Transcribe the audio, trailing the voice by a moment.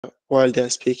while they're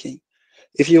speaking.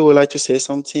 If you would like to say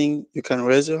something, you can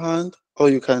raise your hand or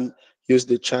you can use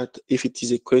the chat if it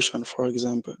is a question, for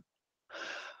example.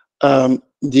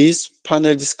 This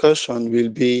panel discussion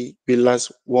will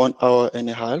last 1 hour and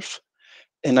a half,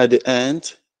 and at the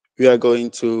end, we are going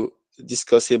to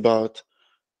discuss about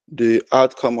the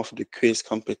outcome of the quiz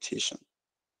competition.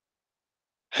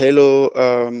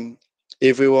 Hello,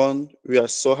 everyone. We are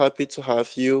so happy to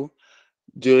have you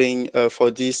for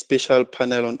this special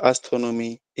panel on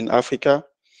astronomy in Africa.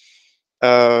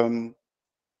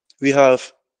 We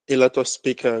have a lot of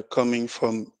speakers coming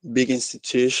from big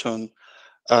institutions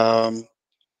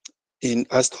in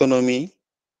astronomy.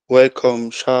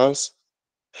 Welcome, Charles.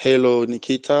 Hello,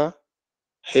 Nikhita.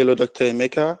 Hello, Dr.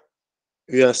 Emeka.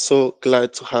 We are so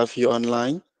glad to have you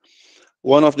online.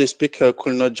 One of the speakers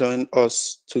could not join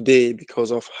us today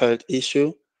because of health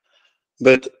issue,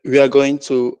 but we are going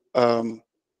to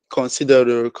consider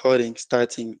the recording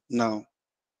starting now.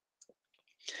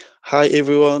 Hi,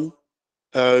 everyone.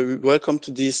 Welcome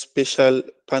to this special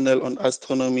panel on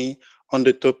astronomy on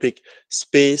the topic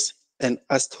Space and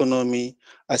Astronomy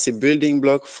as a building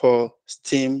block for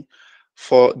STEAM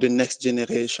for the next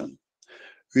generation.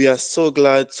 We are so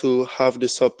glad to have the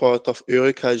support of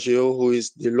Eureka Geo, who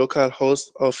is the local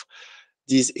host of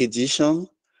this edition.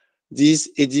 This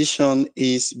edition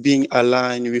is being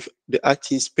aligned with the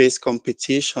ActinSpace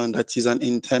competition, that is an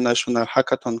international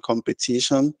hackathon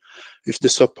competition with the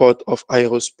support of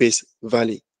Aerospace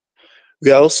Valley.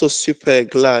 We are also super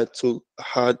glad to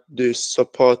have the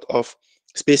support of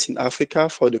Space in Africa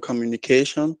for the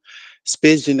communication,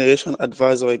 Space Generation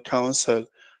Advisory Council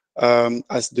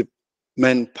as the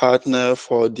main partner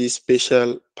for this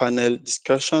special panel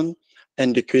discussion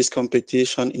and the quiz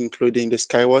competition, including the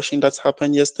skywashing that's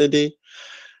happened yesterday.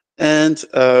 And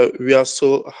we are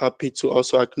so happy to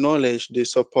also acknowledge the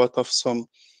support of some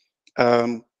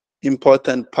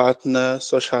important partners,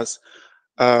 such as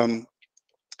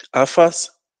AFAS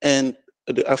and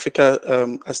the Africa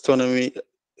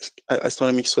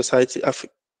Astronomic Society,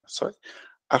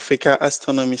 Africa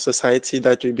Astronomy Society,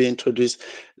 that will be introduced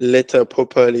later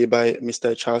properly by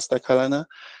Mr. Charles Takalana.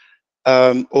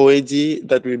 OAD,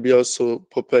 that will be also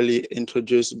properly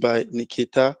introduced by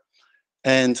Nikhita,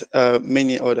 and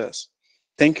many others.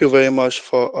 Thank you very much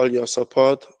for all your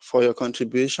support, for your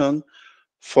contribution,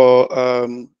 for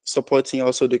supporting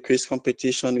also the quiz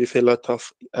competition with a lot of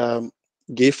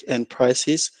gifts and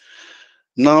prizes.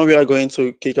 Now we are going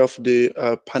to kick off the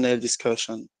panel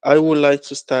discussion. I would like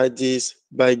to start this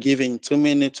by giving 2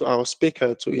 minutes to our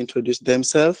speaker to introduce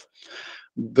themselves,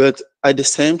 but at the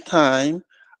same time,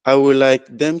 I would like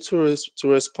them to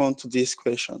respond to this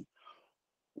question.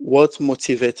 What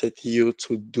motivated you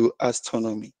to do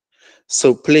astronomy?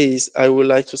 So please, I would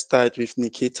like to start with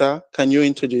Nikhita. Can you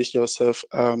introduce yourself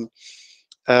in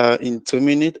 2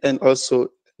 minutes, and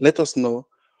also let us know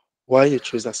why you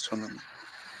choose astronomy?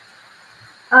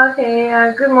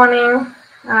 Okay, good morning,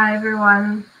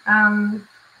 everyone.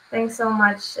 Thanks so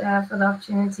much for the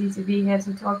opportunity to be here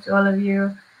to talk to all of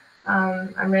you.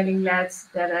 I'm really glad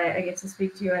that I get to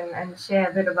speak to you and share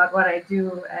a bit about what I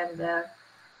do, and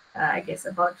I guess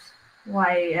about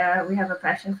why we have a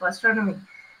passion for astronomy.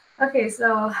 Okay,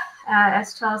 so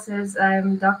as Charles says,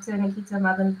 I'm Dr. Nikhita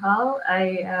Madhanpall.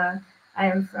 I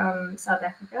am from South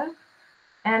Africa,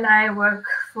 and I work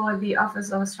for the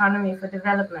Office of Astronomy for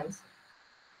Development.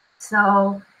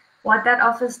 So what that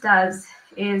office does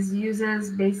is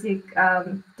uses basic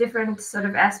different sort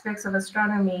of aspects of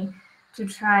astronomy to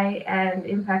try and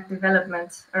impact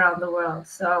development around the world.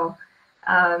 So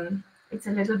it's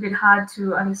a little bit hard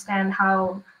to understand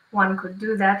how one could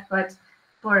do that, but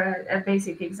for a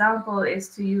basic example is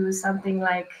to use something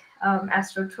like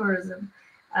astrotourism.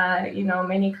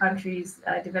 Many countries,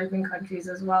 developing countries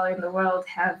as well in the world,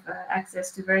 have access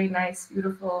to very nice,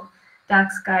 beautiful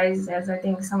dark skies, as I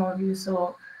think some of you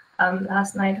saw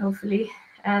last night, hopefully.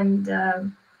 And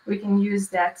we can use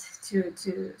that to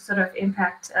sort of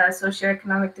impact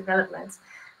socioeconomic developments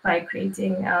by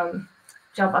creating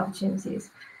job opportunities.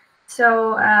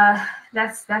 So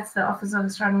that's the Office of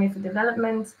Astronomy for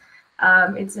Development.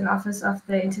 It's an office of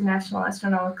the International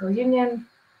Astronomical Union,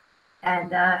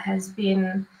 and has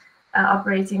been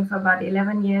operating for about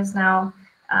 11 years now,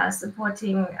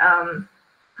 supporting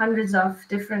hundreds of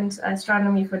different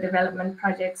astronomy for development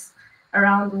projects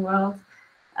around the world.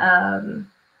 The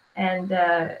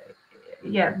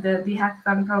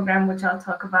Hackathon program, which I'll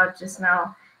talk about just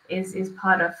now, is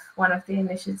part of one of the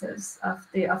initiatives of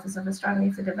the Office of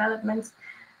Astronomy for Development.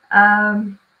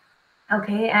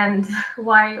 Okay, and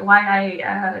why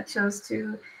I chose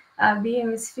to be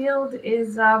in this field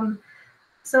is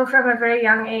So from a very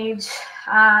young age,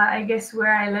 I guess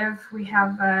where I live, we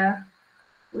have, there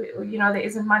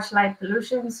isn't much light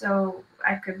pollution, so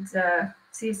I could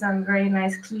see some very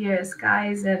nice clear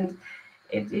skies, and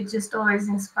it just always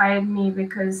inspired me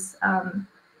because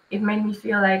it made me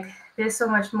feel like there's so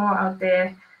much more out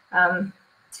there um,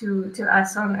 to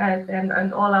us on Earth,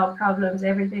 and all our problems,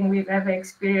 everything we've ever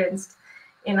experienced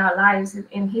in our lives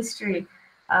in history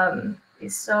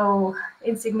is so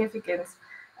insignificant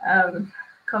um,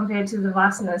 compared to the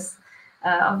vastness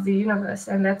of the universe.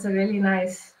 And that's a really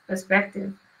nice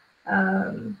perspective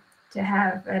to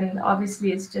have. And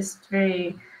obviously, it's just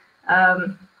very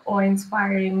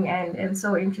awe-inspiring and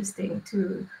so interesting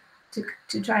to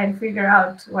try and figure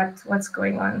out what's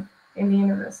going on in the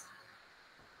universe.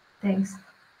 Thanks.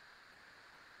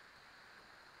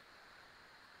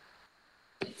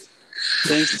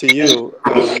 Thanks to you.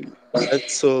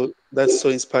 That's so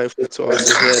inspiring to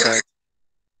also hear that.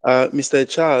 Mr.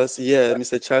 Charles,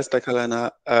 Mr. Charles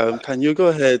Takalana, can you go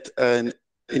ahead and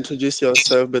introduce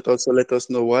yourself, but also let us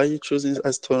know why you're choosing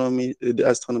astronomy, the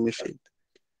astronomy field?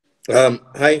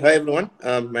 Hi everyone.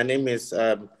 My name is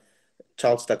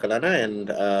Charles Takalana,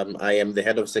 and I am the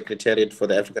head of secretariat for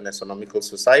the African Astronomical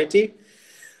Society.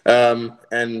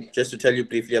 And just to tell you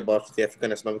briefly about the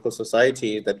African Astronomical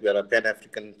Society, that we are a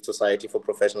Pan-African society for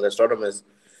professional astronomers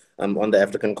on the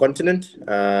African continent.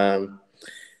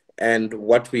 And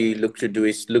what we look to do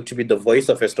is look to be the voice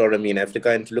of astronomy in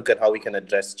Africa and to look at how we can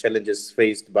address challenges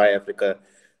faced by Africa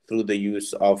through the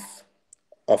use of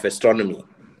astronomy.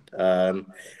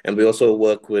 And we also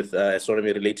work with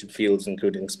astronomy-related fields,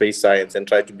 including space science, and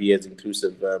try to be as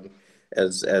inclusive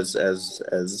as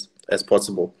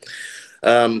possible.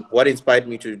 What inspired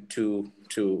me to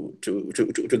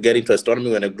get into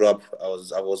astronomy when I grew up?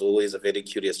 I was always a very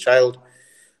curious child,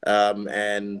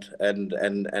 and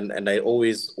I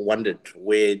always wondered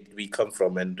where we come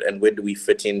from and where do we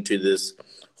fit into this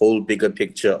whole bigger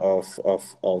picture of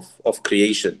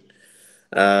creation.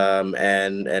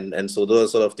 And so those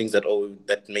are sort of things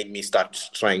that made me start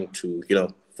trying to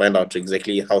find out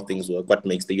exactly how things work, what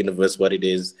makes the universe what it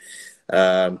is,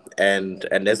 and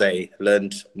as I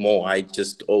learned more, I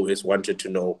just always wanted to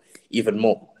know even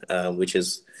more, which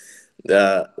is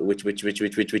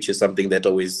something that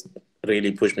always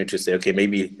really pushed me to say, okay,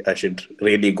 maybe I should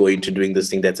really go into doing this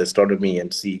thing that's astronomy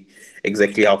and see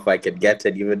exactly how far I can get.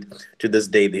 And even to this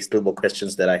day, there's still more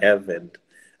questions that I have, and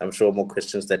I'm sure more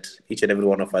questions that each and every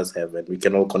one of us have, and we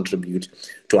can all contribute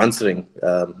to answering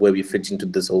where we fit into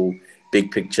this whole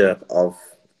big picture of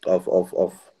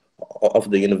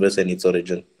the universe and its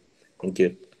origin. Thank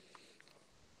you.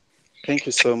 Thank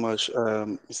you so much,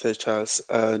 Mr. Charles.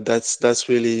 That's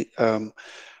really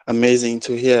amazing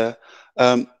to hear.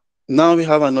 Now we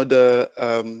have another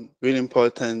really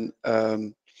important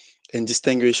and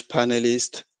distinguished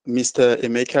panelist, Mr.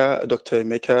 Emeka, Dr.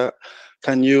 Emeka.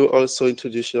 Can you also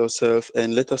introduce yourself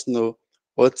and let us know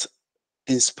what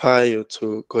inspired you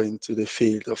to go into the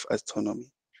field of astronomy?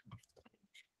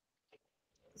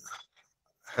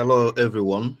 Hello,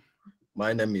 everyone.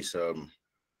 My name is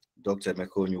Dr.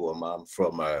 Emeka. I'm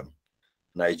from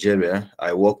Nigeria.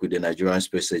 I work with the Nigerian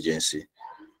Space Agency.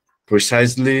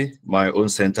 Precisely, my own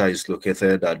center is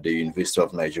located at the University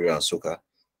of Nigeria, Nsukka,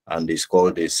 and it's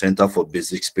called the Center for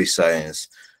Basic Space Science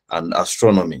and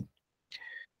Astronomy.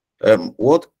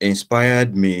 What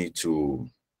inspired me to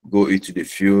go into the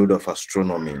field of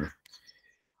astronomy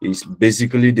is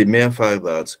basically the mere fact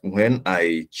that when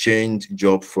I changed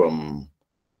job from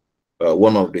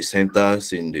one of the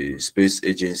centers in the space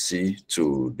agency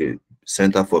to the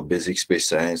Center for Basic Space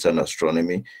Science and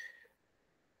Astronomy,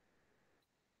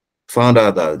 found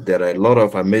out that there are a lot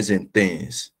of amazing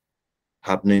things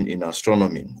happening in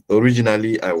astronomy.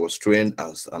 Originally, I was trained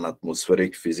as an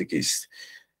atmospheric physicist.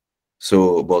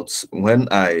 So, but when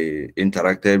I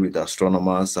interacted with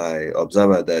astronomers, I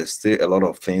observed that there's still a lot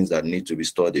of things that need to be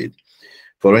studied.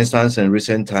 For instance, in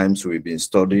recent times, we've been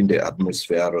studying the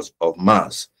atmosphere of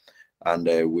Mars, and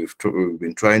we've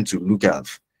been trying to look at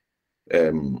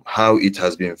how it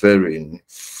has been varying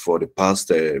for the past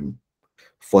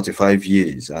 45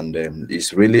 years, and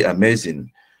it's really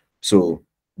amazing. So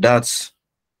that's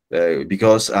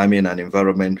because I'm in an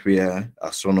environment where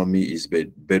astronomy is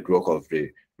bedrock of the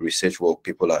research work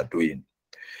people are doing.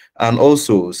 And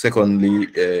also, secondly,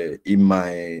 in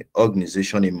my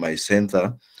organization, in my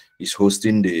center, is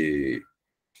hosting the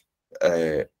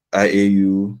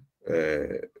IAU,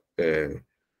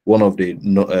 one of the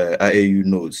IAU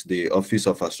nodes, the Office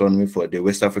of Astronomy for the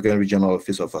West African Regional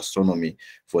Office of Astronomy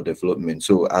for Development.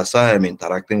 So as I am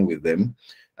interacting with them,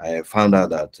 I found out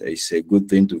that it's a good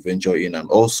thing to venture in and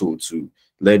also to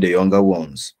let the younger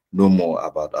ones know more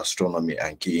about astronomy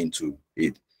and key into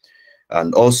it.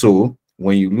 And also,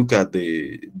 when you look at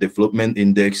the development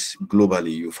index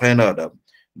globally, you find out that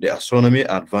the astronomy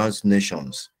advanced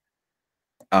nations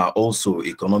are also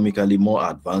economically more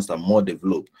advanced and more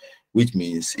developed, which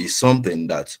means it's something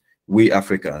that we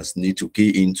Africans need to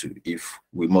key into if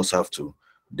we must have to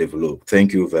develop.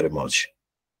 Thank you very much.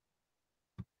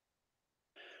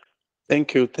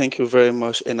 Thank you very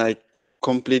much, and I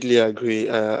completely agree.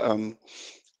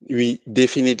 We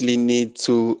definitely need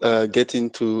to get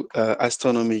into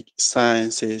astronomic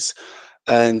sciences,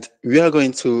 and we are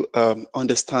going to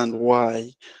understand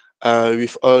why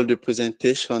with all the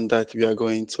presentation that we are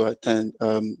going to attend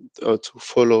or to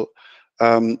follow.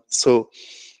 So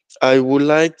I would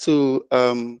like to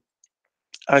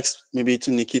ask maybe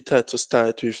to Nikhita to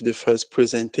start with the first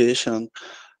presentation.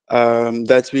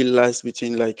 That will last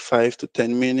between like 5 to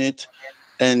 10 minutes.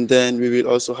 And then we will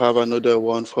also have another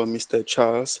one for Mr.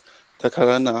 Charles,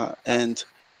 Takalana, and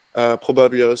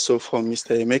probably also from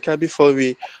Mr. Emeka before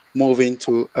we move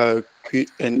into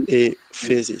Q&A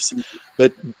phases.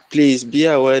 But please be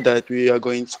aware that we are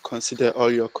going to consider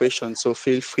all your questions, so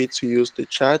feel free to use the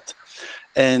chat.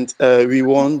 And we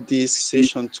want this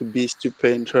session to be super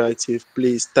interactive.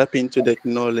 Please tap into the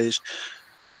knowledge.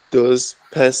 Those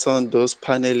persons, those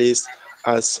panelists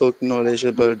are so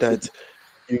knowledgeable that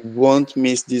you won't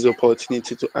miss this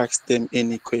opportunity to ask them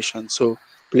any question. So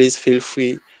please feel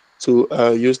free to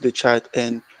use the chat,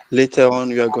 and later on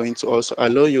we are going to also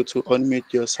allow you to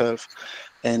unmute yourself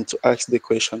and to ask the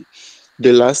question.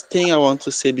 The last thing I want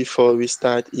to say before we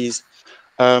start is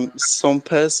some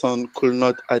person could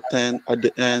not attend at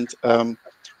the end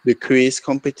the quiz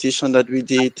competition that we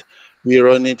did. We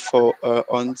run it for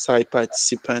on-site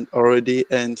participant already,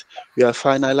 and we are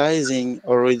finalizing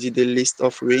already the list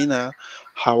of winner.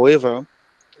 However,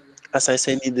 as I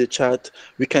said in the chat,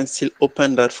 we can still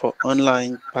open that for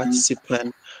online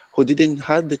participant who didn't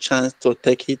have the chance to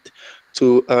take it,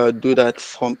 to do that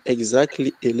from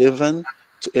exactly 11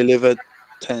 to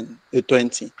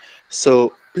 11:20.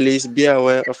 So please be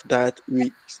aware of that.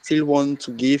 We still want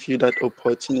to give you that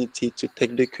opportunity to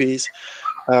take the quiz,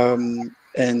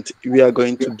 and we are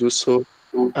going to do so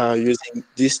using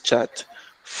this chat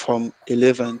from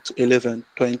 11 to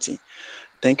 11:20.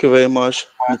 Thank you very much,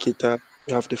 Nikhita.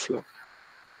 You have the floor.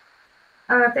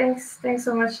 Thanks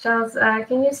so much, Charles.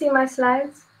 Can you see my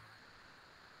slides?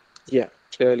 Yeah,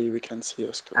 clearly we can see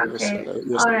your screen. Okay,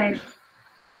 all right.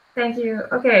 Thank you.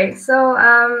 Okay, so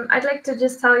I'd like to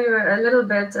just tell you a little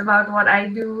bit about what I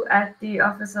do at the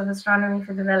Office of Astronomy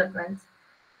for Development.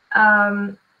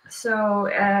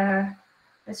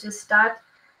 Let's just start.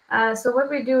 So what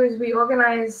we do is we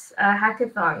organize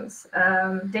hackathons,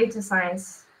 data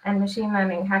science and machine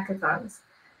learning hackathons.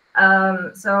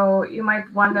 So you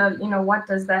might wonder, what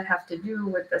does that have to do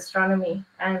with astronomy?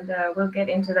 And we'll get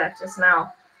into that just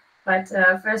now. But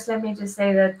first, let me just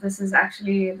say that this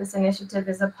initiative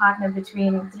is a partnership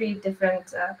between three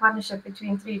different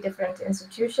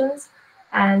institutions,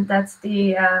 and that's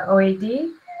the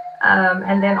OAD,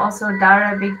 and then also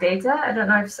DARA Big Data. I don't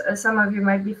know if some of you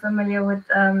might be familiar with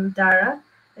DARA.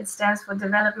 It stands for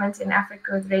Development in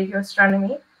Africa with Radio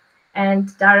Astronomy.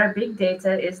 And DARA Big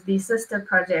Data is the sister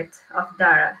project of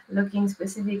DARA, looking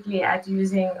specifically at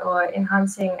using or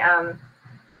enhancing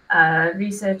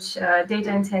research,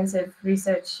 data-intensive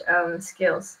research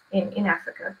skills in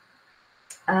Africa.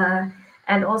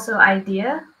 And also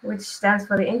IDEA, which stands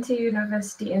for the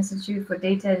Inter-University Institute for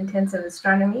Data-Intensive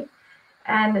Astronomy.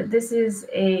 And this is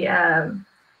a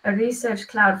research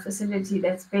cloud facility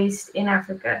that's based in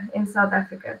Africa, in South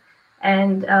Africa.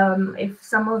 And if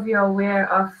some of you are aware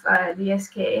of the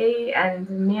SGA and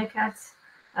Meerkat,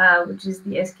 which is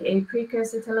the SGA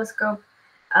precursor telescope,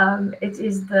 it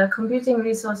is the computing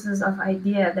resources of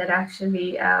IDEA that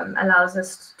actually allows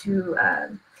us to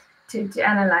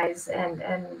analyze and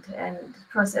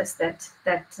process that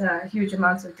huge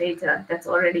amounts of data that's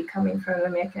already coming from the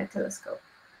Meerkat telescope.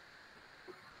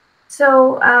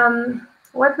 So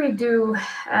what we do,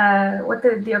 what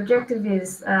the objective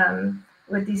is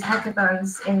with these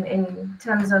hackathons in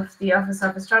terms of the Office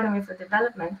of Astronomy for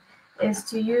Development is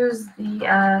to use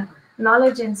the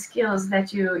knowledge and skills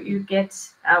that you get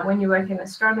when you work in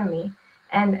astronomy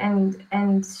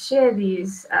and share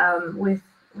these with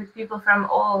people from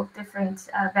all different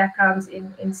backgrounds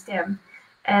in STEM,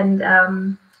 and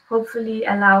hopefully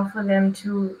allow for them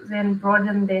to then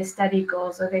broaden their study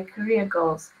goals or their career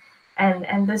goals.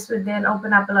 And this would then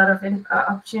open up a lot of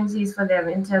opportunities for them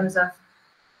in terms of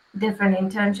different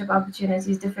internship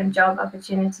opportunities, different job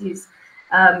opportunities.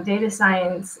 Data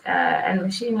science and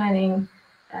machine learning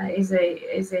is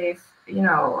a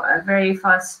very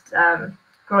fast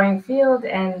growing field,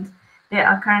 and there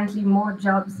are currently more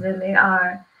jobs than there are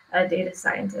data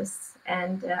scientists.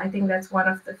 And I think that's one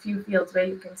of the few fields where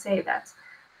you can say that.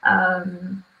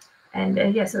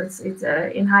 Yeah, so it's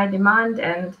in high demand,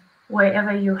 and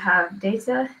wherever you have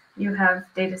data, you have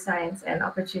data science and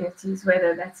opportunities,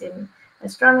 whether that's in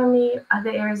astronomy,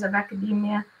 other areas of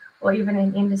academia, or even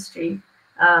in industry,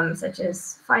 such as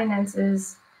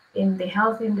finances, in the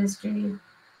health industry,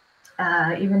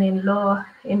 even in law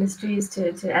industries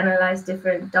to analyze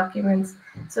different documents.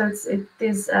 So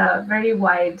there's a very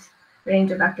wide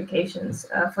range of applications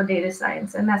for data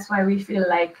science, and that's why we feel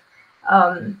like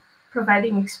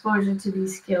providing exposure to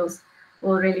these skills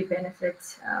will really benefit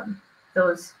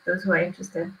those who are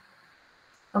interested.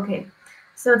 Okay,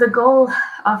 so the goal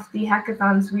of the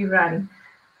hackathons we run,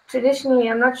 traditionally,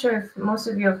 I'm not sure if most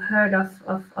of you have heard of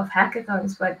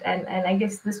hackathons, but and I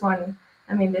guess this one,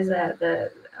 I mean, there's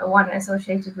the one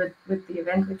associated with the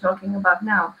event we're talking about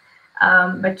now.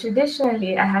 But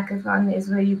traditionally, a hackathon is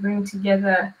where you bring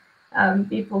together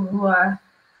people who are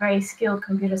very skilled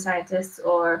computer scientists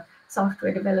or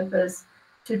software developers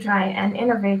to try and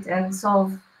innovate and solve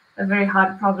a very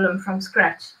hard problem from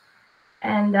scratch.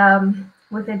 And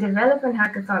with the development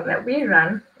hackathon that we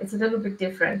run, it's a little bit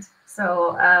different.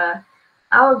 So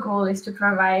our goal is to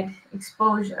provide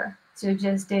exposure to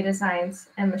just data science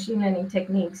and machine learning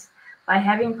techniques by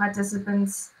having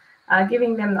participants,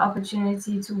 giving them the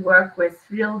opportunity to work with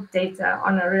real data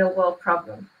on a real world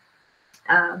problem,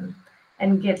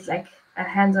 and get like a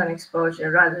hands-on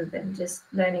exposure rather than just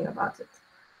learning about it.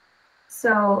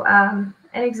 So an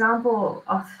example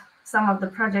of some of the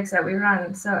projects that we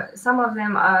run. So some of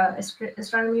them are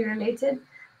astronomy related,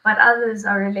 but others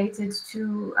are related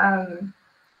to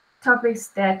topics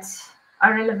that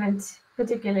are relevant,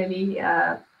 particularly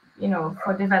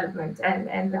for development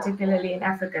and particularly in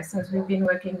Africa, since we've been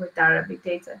working with DARA big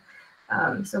data.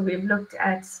 So we've looked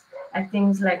at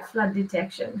things like flood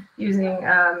detection using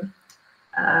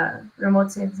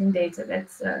remote sensing data,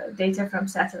 that's data from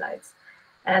satellites.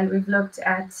 And we've looked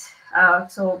at,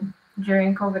 so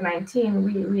during COVID-19,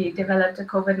 we developed a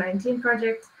COVID-19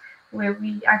 project where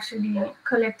we actually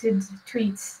collected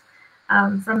tweets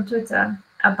from Twitter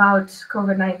about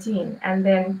COVID-19 and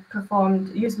then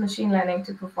used machine learning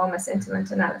to perform a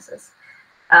sentiment analysis.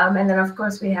 And then of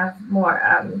course we have more,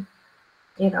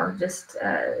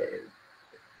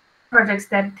 projects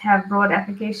that have broad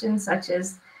applications, such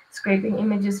as scraping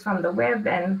images from the web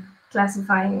and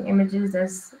classifying images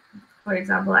as, for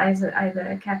example, either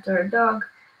a cat or a dog,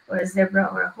 or a zebra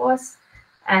or a horse,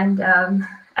 and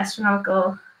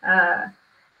astronomical,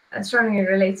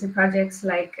 astronomy-related projects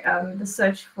like the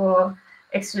search for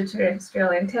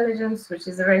extraterrestrial intelligence, which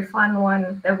is a very fun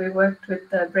one that we worked with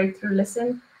the Breakthrough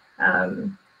Listen.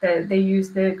 They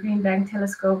use the Green Bank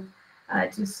telescope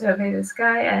to survey the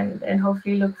sky and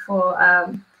hopefully look for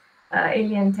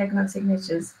alien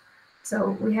techno-signatures.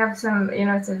 So we have some,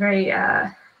 it's a very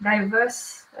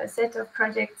diverse set of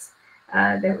projects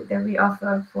that we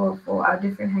offer for our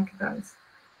different hackathons.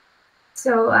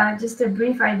 So just a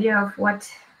brief idea of what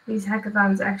these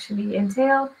hackathons actually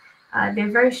entail.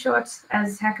 They're very short,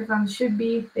 as hackathons should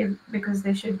be, because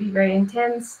they should be very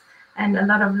intense, and a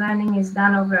lot of learning is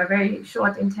done over a very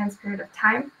short, intense period of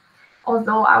time.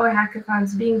 Although our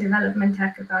hackathons, being development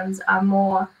hackathons, are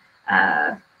more,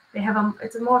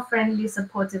 it's a more friendly,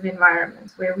 supportive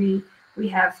environment where we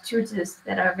have tutors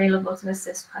that are available to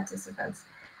assist participants.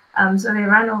 So they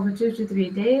run over 2 to 3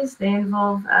 days. They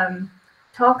involve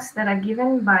talks that are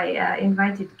given by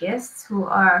invited guests who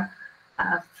are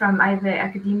from either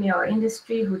academia or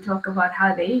industry, who talk about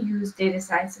how they use data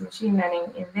science and machine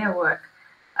learning in their work,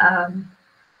 how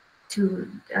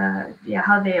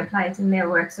they apply it in their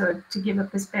work. So to give a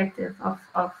perspective of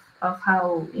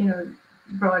how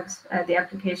broad the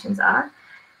applications are.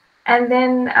 And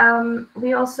then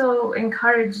we also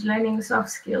encourage learning soft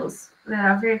skills that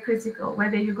are very critical,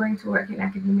 whether you're going to work in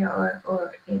academia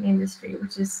or in industry,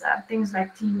 which is things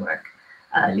like teamwork,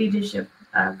 leadership,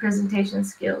 presentation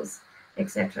skills,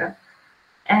 etc.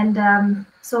 And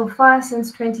so far,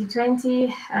 since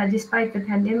 2020, despite the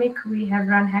pandemic, we have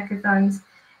run hackathons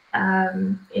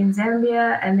in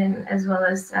Zambia, and then as well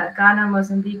as Ghana,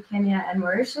 Mozambique, Kenya, and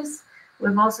Mauritius.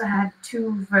 We've also had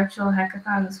 2 virtual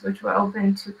hackathons, which were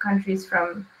open to countries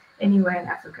from anywhere in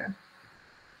Africa.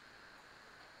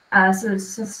 So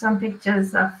it's just some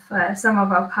pictures of some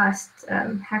of our past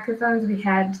hackathons. We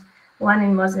had one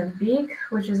in Mozambique,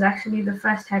 which was actually the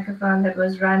first hackathon that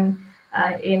was run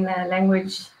in a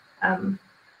language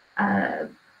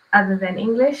other than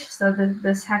English. So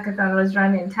this hackathon was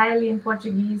run entirely in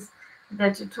Portuguese.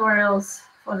 The tutorials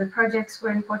for the projects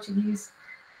were in Portuguese.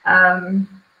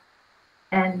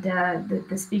 and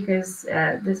the speakers,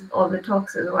 all the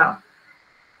talks as well.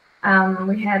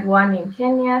 We had one in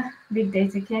Kenya, Big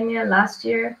Data Kenya last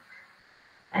year,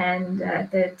 and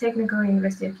at the Technical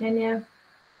University of Kenya.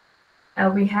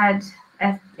 We had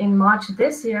in March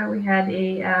this year, we had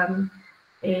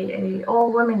a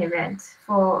all-women event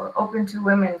for open to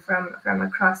women from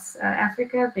across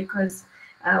Africa, because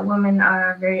women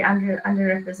are very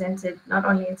underrepresented, not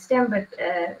only in STEM, but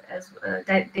as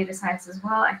data science as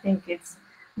well. I think it's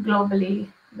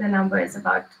globally, the number is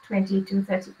about 20 to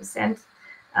 30%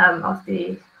 of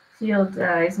the field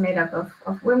is made up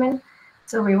of women.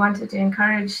 So we wanted to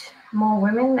encourage more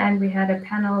women, and we had a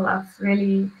panel of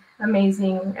really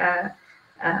amazing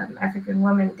African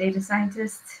women data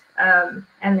scientists.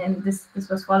 And then this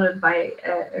was followed by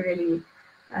a really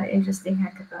interesting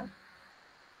hackathon.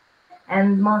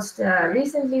 And most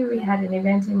recently, we had an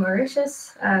event in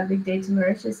Mauritius, Big Data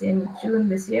Mauritius, in June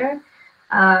this year.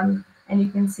 And you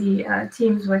can see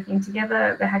teams working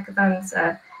together. The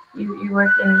hackathons, you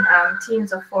work in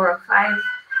teams of 4 or 5,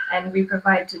 and we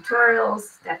provide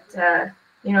tutorials that,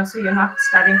 so you're not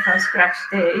starting from scratch.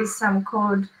 There is some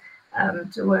code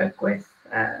to work with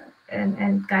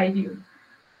and guide you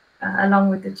along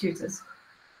with the tutors.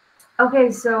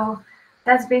 Okay, so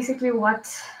that's basically what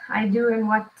I do and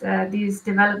what these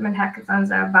development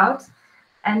hackathons are about.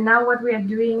 And now what we are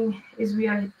doing is we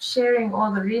are sharing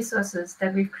all the resources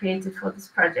that we've created for this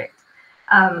project.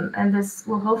 And this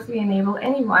will hopefully enable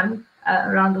anyone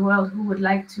around the world who would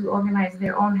like to organize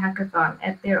their own hackathon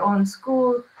at their own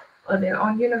school or their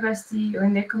own university or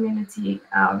in their community,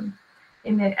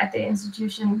 at their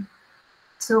institution.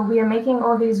 So we are making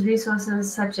all these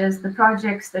resources, such as the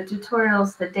projects, the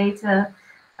tutorials, the data,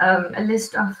 a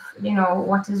list of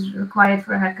what is required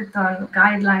for a hackathon,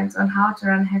 guidelines on how to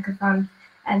run a hackathon,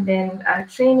 and then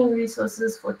training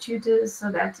resources for tutors,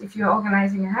 so that if you're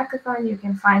organizing a hackathon, you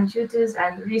can find tutors,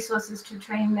 and resources to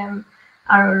train them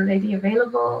are already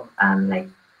available, like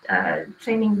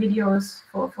training videos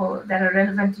for that are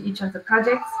relevant to each of the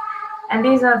projects. And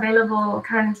these are available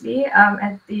currently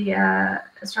at the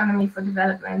Astronomy for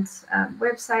Development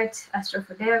website, Astro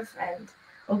for Dev, and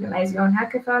Organize Your Own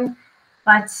Hackathon.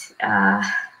 But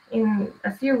in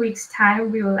a few weeks'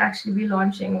 time, we will actually be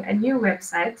launching a new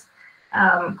website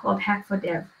called Hack for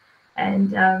Dev.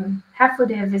 And Hack for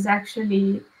Dev is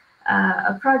actually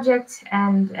a project,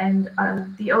 and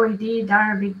the OAD,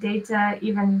 DARA Big Data,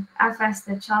 even AFAS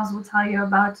that Charles will tell you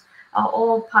about, are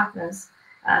all partners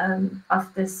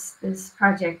of this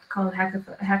project called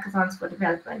Hackathons for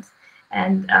Development.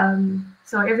 And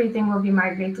so everything will be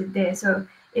migrated there. So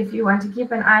if you want to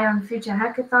keep an eye on future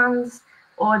hackathons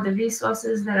or the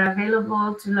resources that are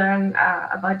available to learn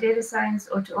about data science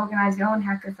or to organize your own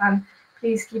hackathon,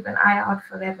 please keep an eye out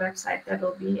for that website that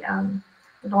will be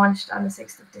launched on the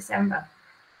 6th of December.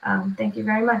 Thank you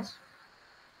very much.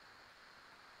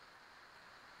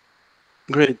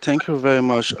 Great, thank you very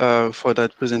much for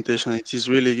that presentation. It is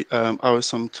really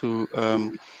awesome to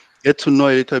get to know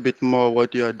a little bit more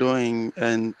what you are doing,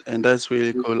 and that's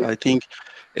really cool. I think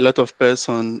a lot of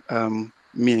person,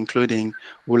 me including,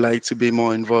 would like to be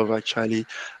more involved actually.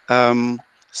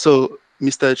 So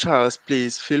Mr. Charles,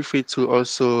 please feel free to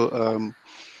also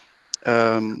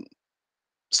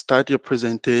start your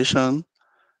presentation,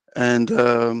 and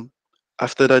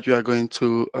after that we are going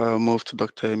to move to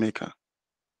Dr. Emeka.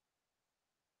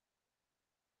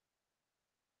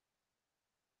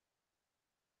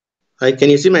 Hi,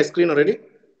 can you see my screen already?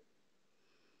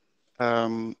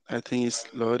 I think it's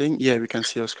loading. Yeah, we can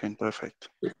see your screen. Perfect.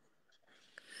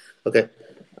 Okay.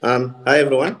 Hi,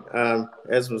 everyone.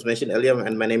 As was mentioned earlier,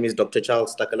 and my name is Dr.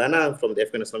 Charles Takalana. I'm from the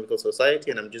African Astronomical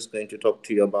Society, and I'm just going to talk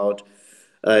to you about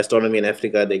Astronomy in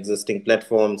Africa, the existing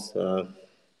platforms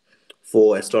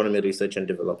for astronomy research and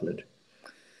development.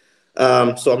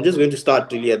 So I'm just going to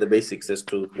start really at the basics as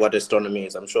to what astronomy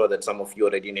is. I'm sure that some of you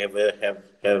already have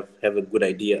a good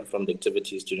idea from the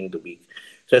activities during the week.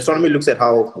 So astronomy looks at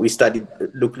how we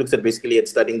looks at basically at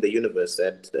studying the universe,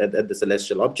 at the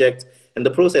celestial objects and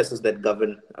the processes that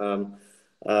govern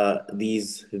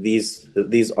these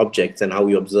objects and how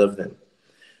we observe them.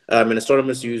 And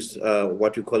astronomers use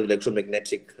what we call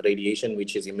electromagnetic radiation,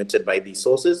 which is emitted by these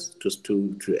sources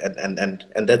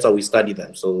and that's how we study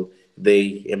them. So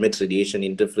they emit radiation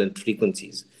in different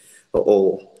frequencies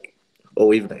or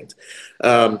wavelengths.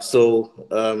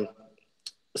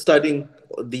 Studying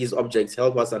these objects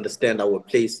help us understand our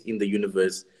place in the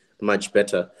universe much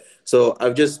better. So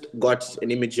I've just got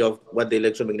an image of what the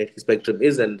electromagnetic spectrum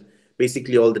is, and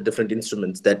basically all the different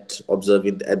instruments that observe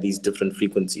it at these different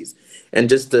frequencies. And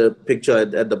just the picture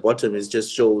at the bottom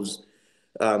just shows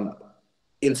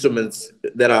instruments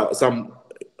that are some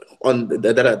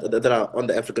that are on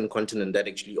the African continent that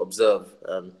actually observe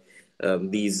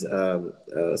these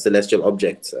celestial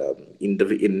objects in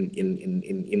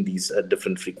these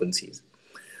different frequencies.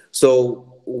 So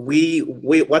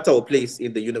what's our place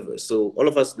in the universe? So all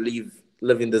of us live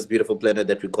in this beautiful planet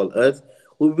that we call Earth.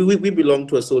 We belong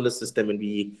to a solar system, and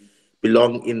we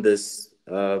belong in this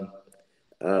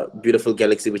beautiful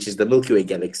galaxy, which is the Milky Way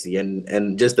galaxy.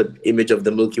 And just the image of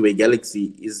the Milky Way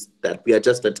galaxy is that we are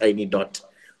just a tiny dot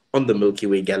on the Milky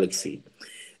Way galaxy.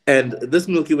 And this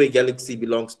Milky Way galaxy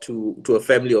belongs to a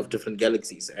family of different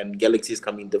galaxies, and galaxies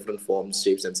come in different forms,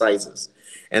 shapes, and sizes.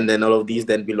 And then all of these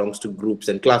then belongs to groups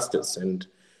and clusters. And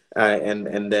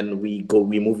then we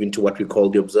move into what we call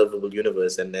the observable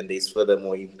universe, and then there's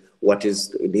furthermore there's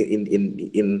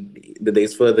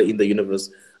further in the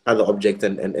universe other objects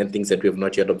and things that we have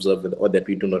not yet observed or that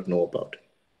we do not know about.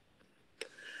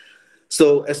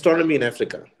 So astronomy in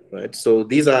Africa, right? So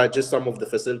these are just some of the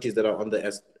facilities that are on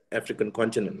the African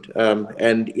continent,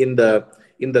 and in the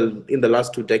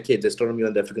last 2 decades, astronomy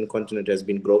on the African continent has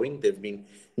been growing. There have been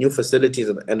new facilities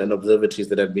and observatories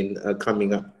that have been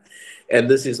coming up. And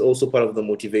this is also part of the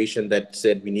motivation that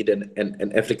said we need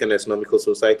an African astronomical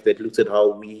society that looks at how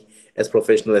we as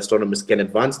professional astronomers can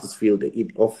advance this field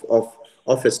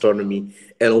of astronomy,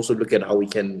 and also look at how we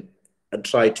can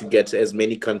try to get as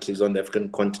many countries on the African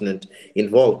continent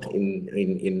involved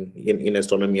in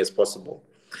astronomy as possible.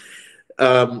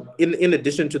 In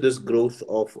addition to this growth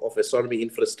of astronomy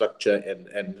infrastructure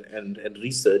and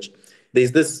research,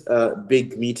 there's this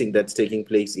big meeting that's taking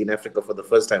place in Africa for the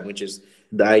first time, which is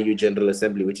the IU General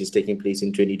Assembly, which is taking place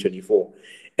in 2024.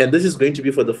 And this is going to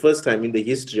be for the first time in the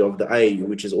history of the IAU,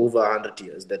 which is over 100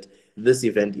 years, that this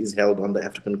event is held on the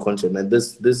African continent. And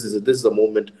this is a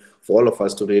moment for all of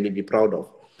us to really be proud of.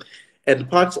 And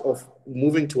part of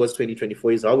moving towards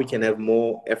 2024 is how we can have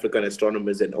more African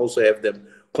astronomers and also have them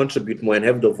contribute more and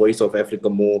have the voice of Africa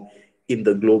more in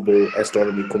the global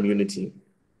astronomy community.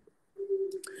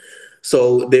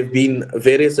 So there have been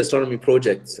various astronomy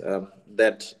projects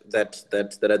that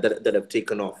have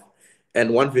taken off.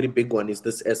 And one very big one is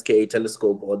this SGA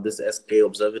telescope, or this SGA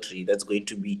observatory, that's going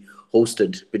to be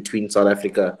hosted between South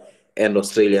Africa and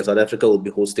Australia. South Africa will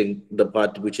be hosting the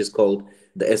part which is called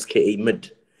the SGA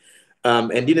Mid.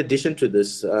 And in addition to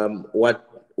this,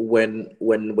 when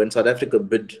South Africa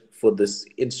bid for this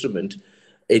instrument,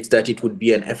 it's that it would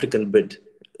be an African bid,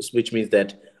 which means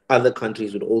that other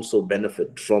countries would also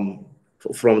benefit from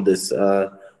this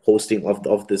hosting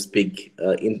of this big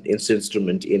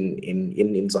instrument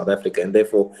in South Africa. And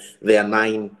therefore, there are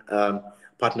 9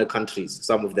 partner countries,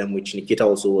 some of them which Nikhita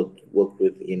also worked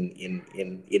with in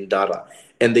DARA.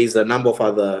 And there's a number of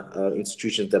other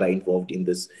institutions that are involved in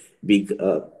this big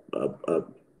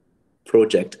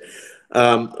project.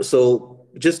 So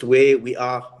just where we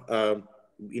are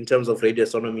in terms of radio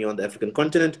astronomy on the African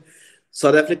continent,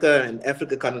 South Africa and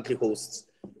Africa currently hosts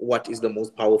what is the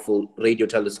most powerful radio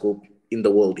telescope in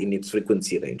the world in its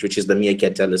frequency range, which is the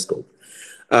Meerkat telescope.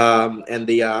 And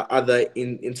there are other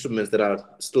instruments that are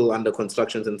still under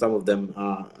construction, and some of them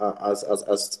are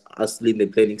still in the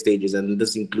planning stages. And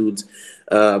this includes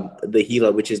the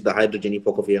HERA, which is the Hydrogen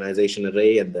Epoch of Ionization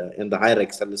Array, and the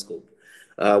HIREX telescope,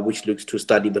 which looks to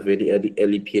study the very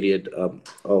early period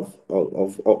of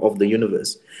the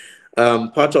universe.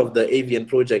 Part of the avian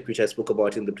project, which I spoke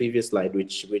about in the previous slide,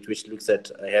 which looks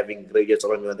at having radio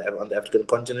astronomy on the African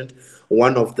continent.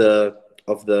 One of the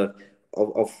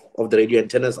radio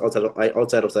antennas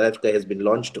outside of South Africa has been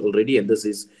launched already, and this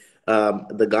is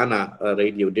the Ghana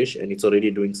radio dish, and it's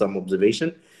already doing some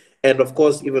observation. And of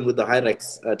course, even with the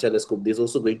HIREX telescope, there's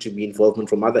also going to be involvement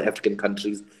from other African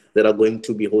countries that are going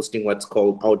to be hosting what's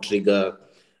called outrigger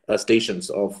stations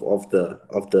of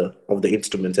the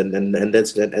instruments, and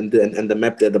the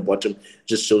map there at the bottom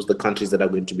just shows the countries that are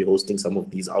going to be hosting some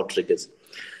of these outriggers.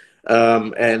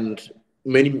 And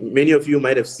many of you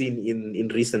might have seen in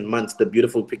recent months the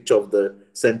beautiful picture of the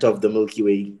center of the Milky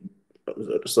Way, of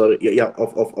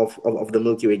the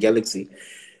Milky Way galaxy,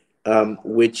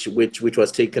 which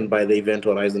was taken by the Event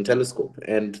Horizon telescope.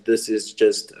 And this is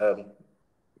just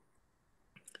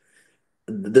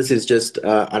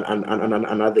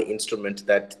another instrument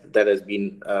that has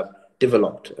been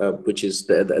developed, which is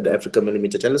the Africa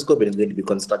Millimeter Telescope, and it's going to be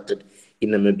constructed in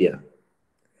Namibia.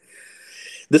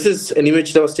 This is an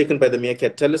image that was taken by the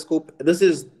Meerkat telescope. This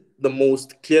is the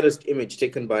most clearest image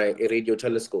taken by a radio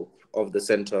telescope of the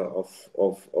center of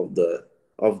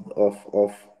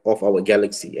our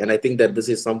galaxy. And I think that this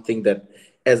is something that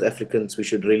as Africans we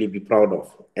should really be proud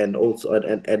of, and also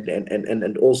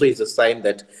also is a sign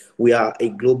that we are a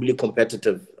globally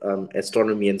competitive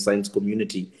astronomy and science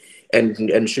community,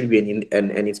 and should be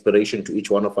an inspiration to each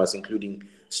one of us, including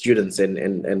students and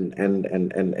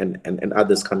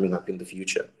others coming up in the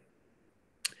future.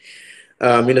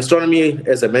 In astronomy,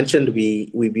 as I mentioned,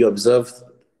 we observe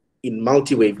in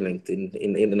multi-wavelength,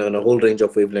 in a whole range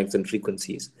of wavelengths and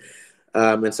frequencies.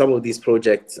 And some of these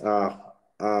projects are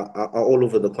all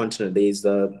over the continent. There's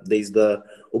the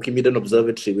Archimedean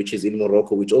Observatory, which is in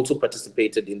Morocco, which also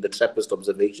participated in the TRAPPIST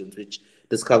observations, which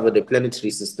discovered a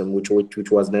planetary system which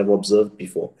was never observed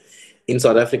before. In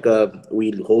South Africa,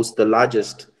 we host the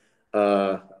largest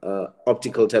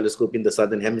optical telescope in the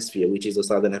Southern Hemisphere, which is the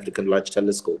Southern African Large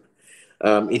Telescope.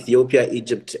 Ethiopia,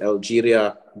 Egypt,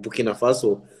 Algeria, Burkina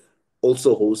Faso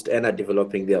also host and are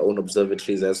developing their own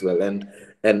observatories as well, and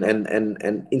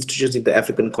institutions in the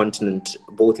African continent,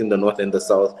 both in the north and the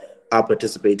south, are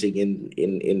participating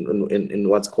in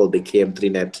what's called the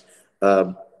KM3Net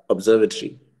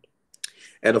observatory.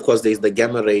 And of course, there's the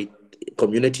gamma ray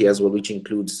community as well, which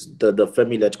includes the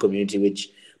Fermi-led community, which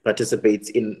participates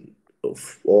in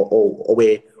or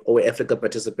where Africa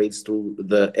participates through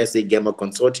the SA Gamma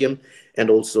Consortium,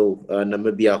 and also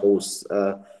Namibia hosts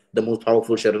the most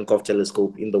powerful Cherenkov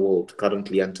telescope in the world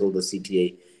currently until the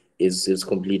CTA is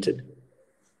completed.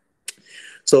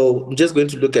 So I'm just going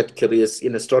to look at careers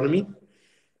in astronomy,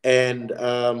 and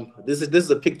this is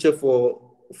a picture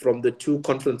from the two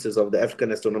conferences of the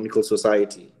African Astronomical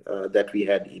Society that we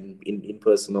had in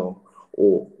person or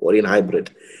in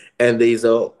hybrid. And there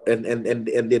are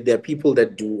people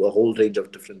that do a whole range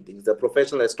of different things. There are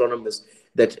professional astronomers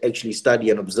that actually study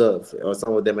and observe, or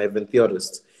some of them are even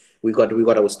theorists. We got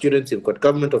our students, we've got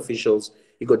government officials,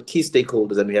 we've got key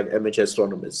stakeholders, and we have amateur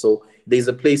astronomers. So there's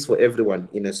a place for everyone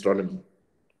in astronomy.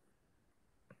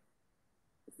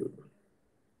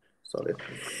 Sorry.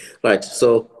 Right,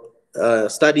 so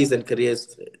studies and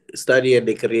careers, study and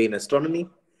a career in astronomy.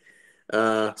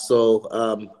 So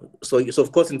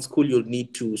of course in school you'll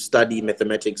need to study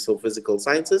mathematics or physical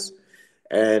sciences,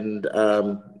 and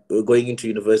going into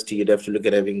university you'd have to look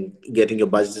at getting your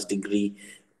bachelor's degree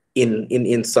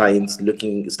in science,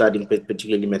 studying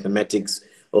particularly mathematics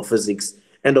or physics.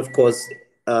 And of course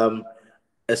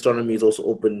astronomy is also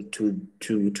open to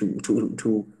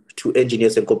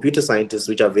engineers and computer scientists,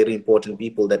 which are very important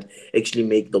people that actually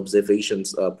make the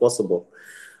observations possible.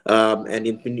 And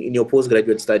in your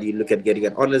postgraduate study, you look at getting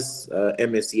an honors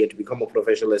MSc, and to become a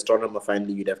professional astronomer,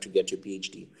 finally, you'd have to get your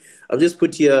PhD. I've just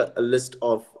put here a list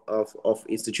of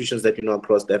institutions that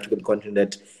across the African continent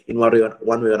that in one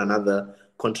way or another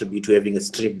contribute to having a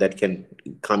stream that can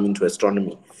come into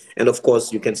astronomy. And of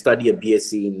course, you can study a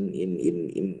BSc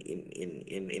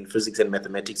in physics and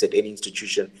mathematics at any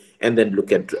institution, and then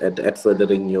look at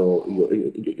furthering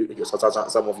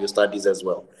some of your studies as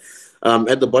well.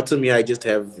 At the bottom here, I just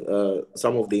have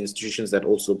some of the institutions that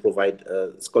also provide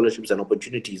scholarships and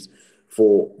opportunities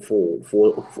for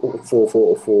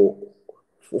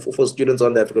students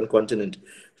on the African continent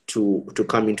to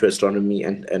come into astronomy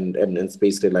and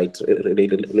space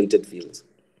related fields.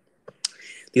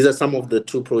 These are some of the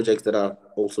two projects that are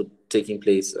also taking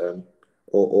place,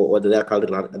 or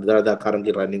that are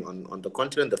currently running on the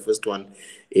continent. The first one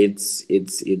is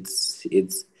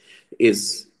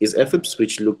AFIPS,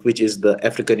 which is the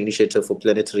African Initiative for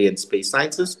Planetary and Space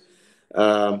Sciences.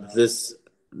 This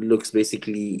looks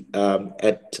basically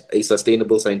at a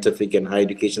sustainable scientific and higher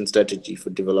education strategy for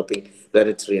developing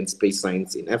planetary and space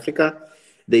science in Africa.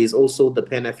 There is also the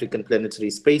Pan-African Planetary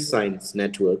Space Science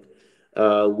Network,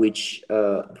 which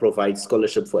provides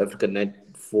scholarship for African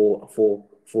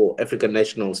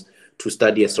nationals to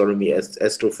study astronomy,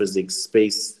 astrophysics,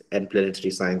 space, and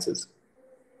planetary sciences.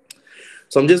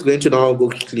 So I'm just going to now go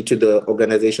quickly to the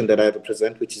organization that I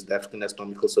represent, which is the African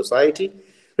Astronomical Society.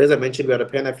 As I mentioned, we are a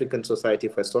Pan-African Society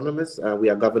for Astronomers. We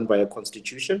are governed by a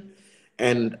constitution,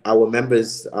 and our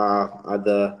members are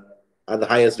the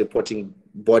highest reporting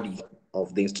body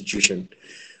of the institution.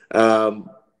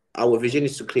 Our vision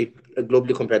is to create a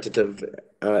globally competitive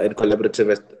and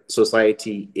collaborative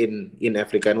society in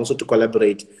Africa, and also to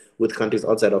collaborate with countries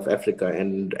outside of Africa.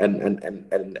 And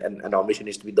our mission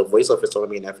is to be the voice of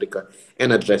astronomy in Africa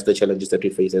and address the challenges that we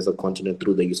face as a continent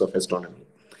through the use of astronomy.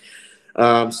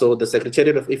 So the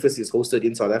Secretariat of IFAS is hosted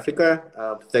in South Africa,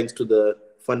 thanks to the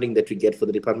funding that we get for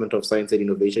the Department of Science and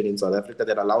Innovation in South Africa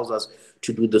that allows us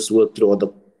to do this work throughout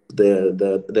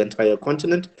the entire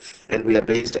continent. And we are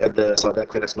based at the South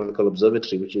African Astronomical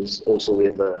Observatory, which is also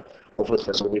where the Office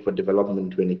for Astronomy for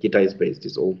Development, where Nikhita is based,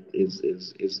 is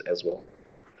as well.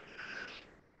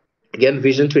 Again,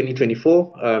 Vision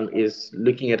 2024 is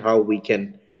looking at how we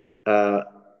can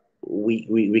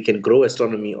we can grow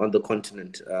astronomy on the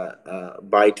continent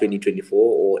by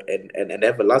 2024, and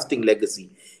have a lasting legacy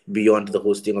beyond the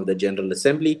hosting of the General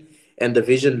Assembly. And the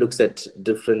vision looks at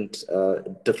different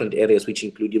areas, which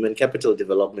include human capital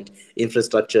development,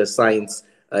 infrastructure, science,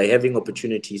 having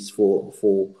opportunities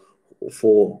for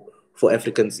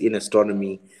Africans in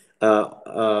astronomy,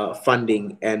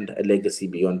 funding, and a legacy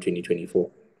beyond 2024.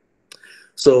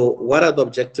 So what are the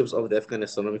objectives of the African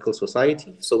Astronomical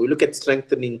Society? So we look at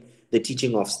strengthening the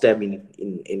teaching of STEM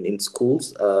in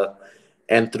schools,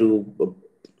 and through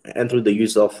the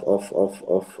use of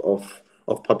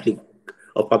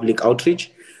public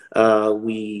outreach.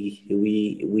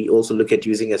 We also look at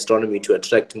using astronomy to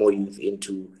attract more youth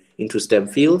into STEM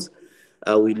fields.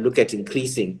 We look at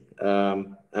increasing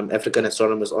African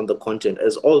astronomers on the continent,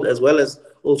 as well as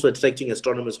also attracting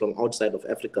astronomers from outside of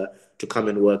Africa to come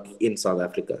and work in South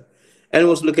Africa. And we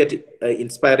also look at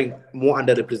inspiring more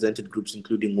underrepresented groups,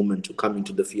 including women, to come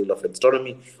into the field of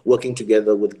astronomy, working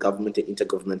together with government and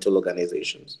intergovernmental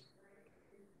organizations.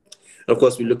 Of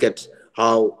course, we look at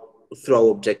how, through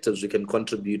our objectives, we can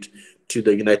contribute to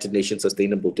the United Nations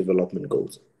Sustainable Development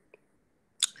Goals.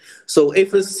 So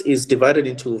AFAS is divided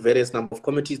into various number of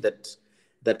committees that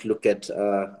look at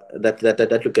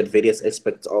various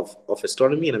aspects of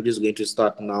astronomy, and I'm just going to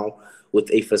start now with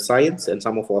AFAS Science and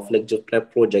some of our flagship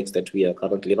projects that we are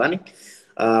currently running.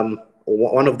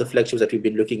 One of the flagships that we've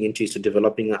been looking into is to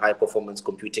developing a high-performance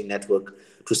computing network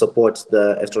to support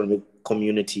the astronomy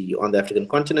community on the African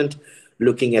continent,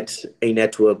 looking at a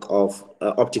network of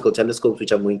optical telescopes,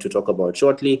 which I'm going to talk about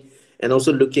shortly, and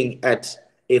also looking at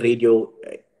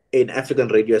an African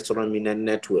radio astronomy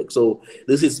network. So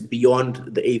this is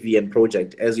beyond the AVN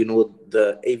project. As you know,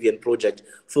 the AVN project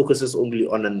focuses only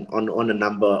on a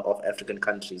number of African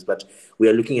countries, but we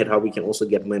are looking at how we can also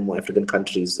get more and more African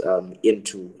countries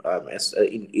into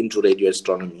radio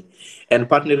astronomy. And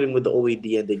partnering with the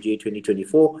OAD and the GA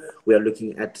 2024, we are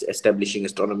looking at establishing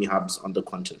astronomy hubs on the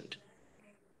continent.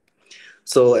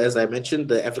 So as I mentioned,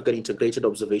 the African Integrated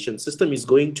Observation System is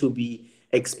going to be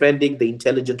expanding the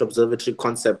intelligent observatory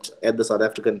concept at the South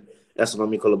African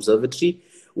Astronomical Observatory,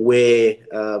 where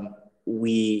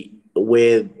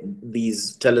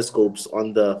these telescopes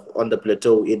on the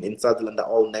plateau in Sutherland are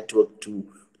all networked to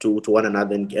one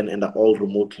another and are all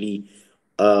remotely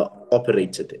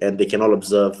operated, and they can all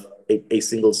observe a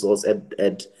single source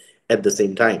at the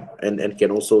same time, and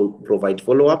can also provide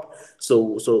follow-up.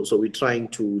 So we're trying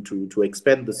to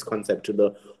expand this concept to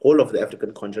the whole of the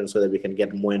African continent so that we can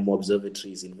get more and more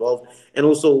observatories involved. And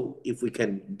also, if we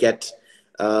can get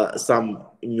some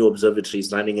new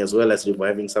observatories running, as well as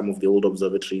reviving some of the old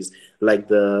observatories, like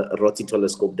the Rotsi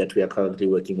telescope that we are currently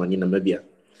working on in Namibia.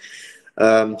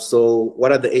 So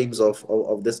what are the aims of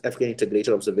this African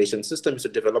Integrated Observation System? Is to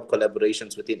develop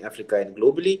collaborations within Africa and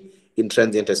globally in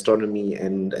transient astronomy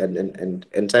and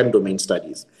time domain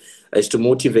studies. Is to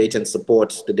motivate and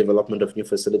support the development of new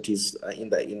facilities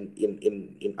in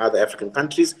other African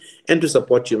countries, and to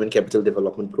support human capital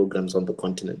development programs on the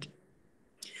continent.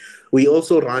 We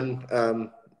also run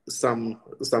some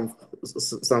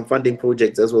funding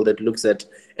projects as well that looks at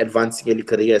advancing early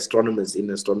career astronomers in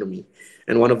astronomy,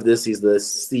 and one of this is the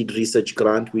SEED research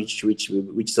grant, which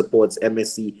supports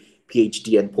MSc,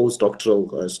 PhD, and postdoctoral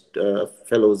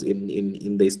fellows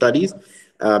in their studies.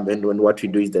 And what we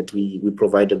do is that we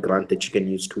provide a grant that you can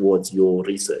use towards your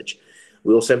research.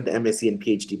 We also have the MSc and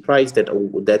PhD prize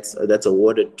that's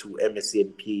awarded to MSc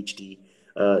and PhD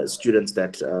students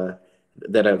that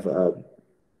have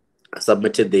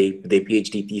submitted their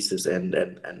PhD thesis and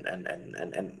have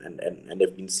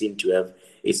been seen to have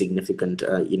a significant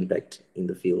impact in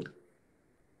the field.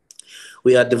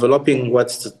 We are developing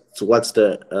what's the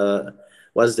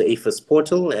AFAS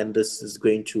portal, and this is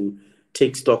going to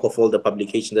take stock of all the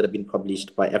publications that have been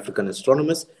published by African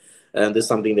astronomers. And this is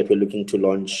something that we're looking to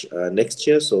launch next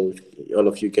year. So all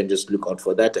of you can just look out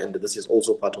for that. And this is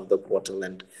also part of the portal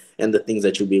and the things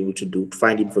that you'll be able to do to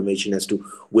find information as to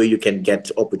where you can get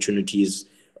opportunities,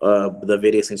 the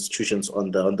various institutions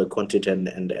on the continent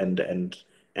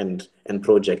and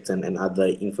projects and other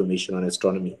information on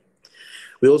astronomy.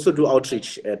 We also do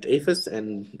outreach at AFAS,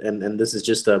 and this is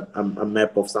just a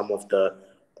map of some of the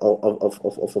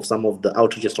some of the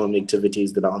outreach astronomy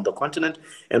activities that are on the continent.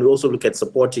 And we also look at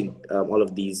supporting all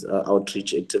of these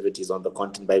outreach activities on the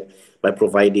continent by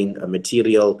providing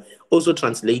material, also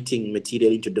translating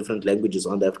material into different languages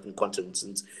on the African continent,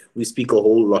 since we speak a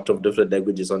whole lot of different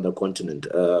languages on the continent.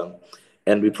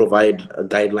 And we provide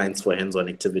guidelines for hands-on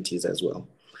activities as well.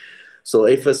 So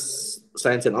AFAS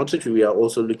Science and Outreach, we are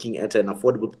also looking at an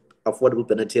affordable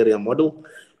planetarium model,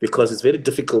 because it's very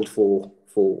difficult for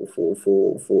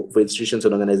institutions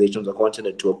and organizations on the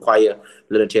continent to acquire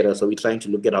planetaria. So we're trying to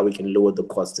look at how we can lower the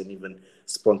costs and even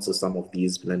sponsor some of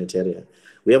these planetaria.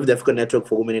 We have the African Network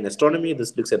for Women in Astronomy.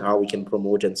 This looks at how we can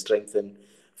promote and strengthen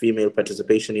female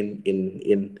participation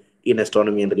in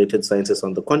astronomy and related sciences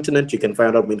on the continent. You can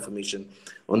find out more information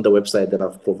on the website that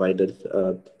I've provided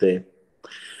there.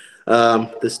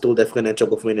 There's still the African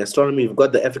Network of Women in Astronomy. We've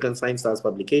got the African Science Stars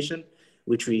publication,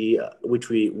 which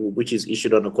is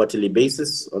issued on a quarterly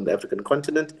basis on the African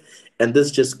continent, and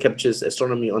this just captures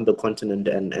astronomy on the continent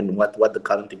and what the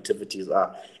current activities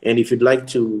are. And if you'd like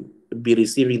to be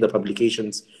receiving the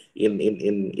publications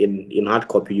in hard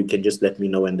copy, you can just let me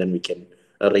know, and then we can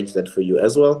arrange that for you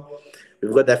as well.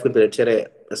 We've got the African Planetary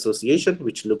Association,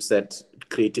 which looks at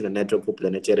creating a network for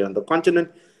planetary on the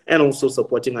continent and also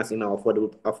supporting us in our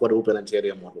affordable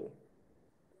planetarium model.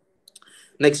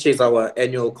 Next year is our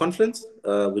annual conference,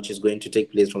 which is going to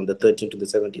take place from the 13th to the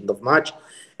 17th of March,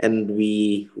 and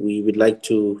we would like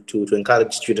to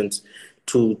encourage students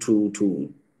to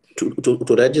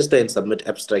register and submit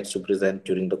abstracts to present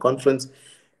during the conference.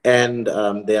 And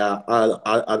there are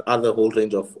other whole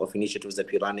range of initiatives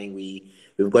that we're running.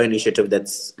 We've got an initiative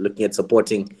that's looking at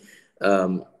supporting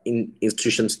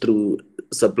institutions through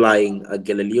supplying a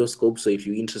Galileo scope. So if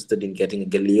you're interested in getting a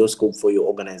Galileo scope for your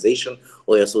organization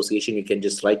or your association, you can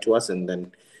just write to us, and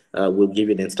then we'll give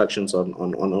you the instructions on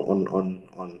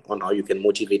how you can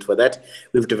motivate for that.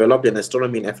 We've developed an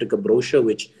Astronomy in Africa brochure,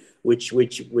 which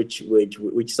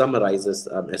summarizes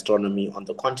astronomy on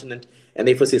the continent, and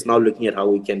AFOS is now looking at how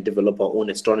we can develop our own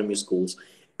astronomy schools,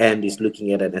 and is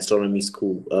looking at an astronomy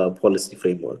school policy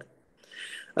framework.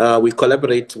 We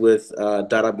collaborate with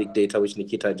DARA Big Data, which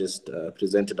Nikhita just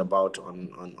presented about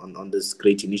on this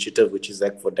great initiative, which is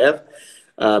ZAC for Dev.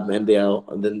 And there's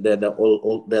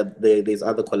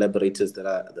other collaborators that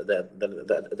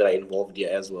are involved here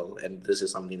as well, and this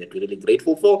is something that we're really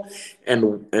grateful for. And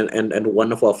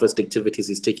one of our first activities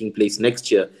is taking place next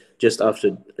year, just after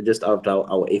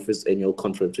our AFIS annual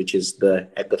conference, which is the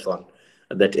hackathon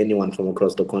that anyone from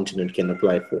across the continent can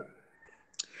apply for.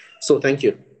 So thank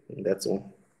you. That's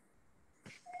all.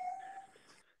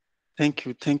 Thank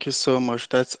you so much.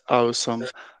 That's awesome.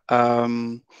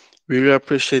 We really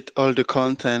appreciate all the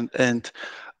content, and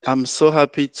I'm so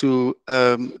happy to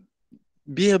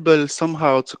be able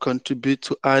somehow to contribute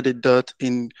to add a dot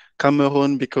in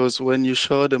Cameroon, because when you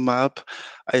show the map,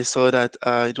 I saw that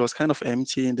it was kind of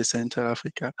empty in the Central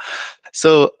Africa.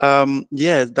 So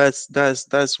yeah,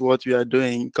 that's what we are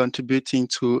doing, contributing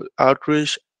to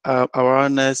outreach,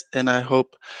 awareness, and I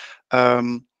hope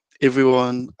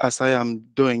everyone, as I am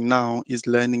doing now, is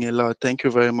learning a lot. Thank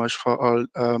you very much for all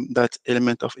that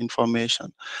element of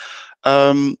information.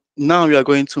 Now we are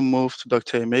going to move to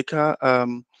Dr. Emeka.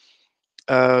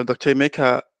 Dr.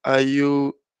 Emeka, are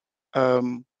you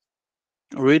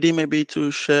ready maybe to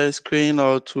share screen,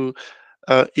 or to,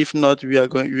 if not,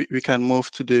 we can move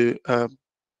to the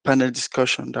panel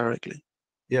discussion directly.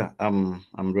 Yeah, I'm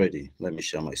ready. Let me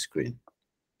share my screen.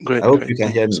 Great. I hope you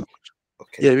can hear me. So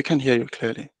okay. Yeah, we can hear you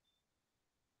clearly.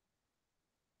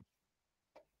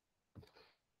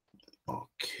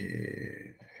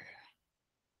 Okay.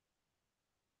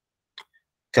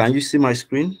 Can you see my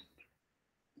screen?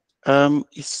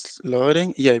 It's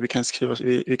loading. Yeah, we can see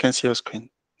your screen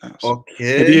now. So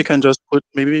okay. Maybe you can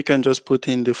just put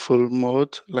in the full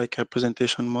mode, like a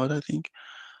presentation mode, I think.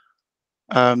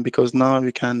 Because now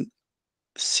we can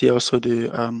see also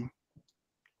the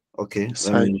okay.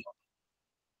 side.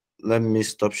 Let me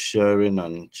stop sharing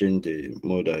and change the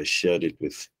mode I shared it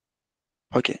with.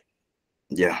 Okay.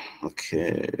 Yeah,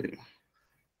 okay.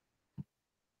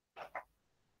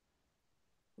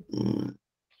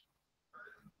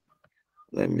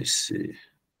 Let me see.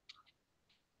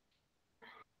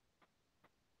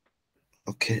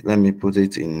 Okay, let me put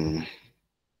it in.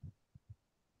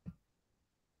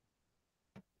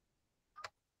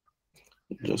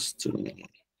 Just a minute.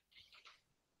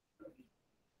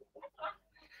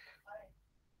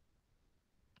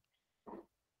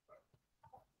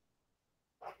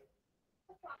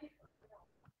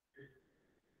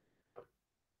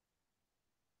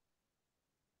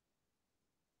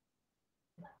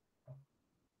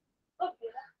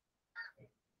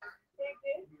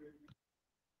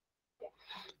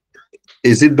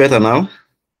 Is it better now?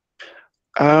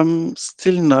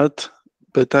 Still not,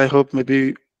 but I hope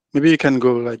maybe you can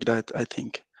go like that, I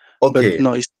think. Okay. But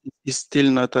no, it's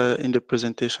still not in the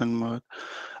presentation mode.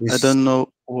 I don't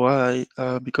know why,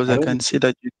 because I can see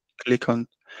that you click on.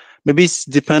 Maybe it's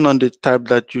depend on the tab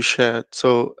that you shared.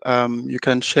 So you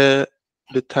can share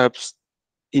the tabs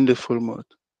in the full mode.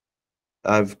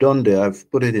 I've done that. I've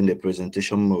put it in the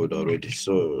presentation mode already.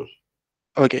 So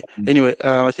Okay. Anyway,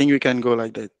 I think we can go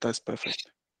like that. That's perfect.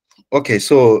 Okay,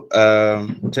 so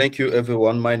thank you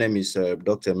everyone. My name is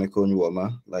Dr.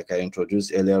 Emeka, like I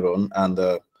introduced earlier on,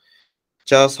 and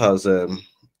Charles has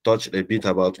touched a bit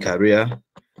about career,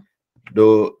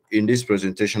 though in this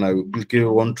presentation I will quickly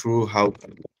run through how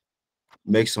to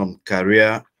make some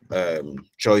career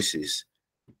choices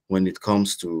when it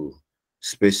comes to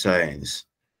space science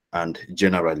and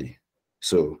generally.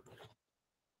 So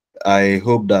I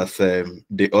hope that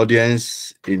the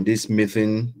audience in this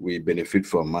meeting will benefit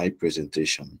from my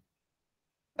presentation.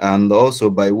 And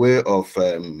also by way of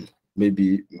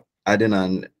maybe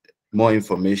adding more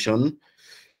information,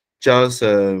 Charles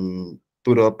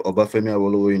put up Obafemi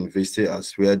Awolowo University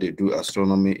as where they do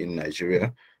astronomy in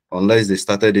Nigeria, unless they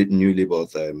started it newly,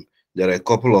 but there are a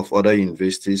couple of other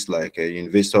universities like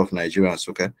University of Nigeria,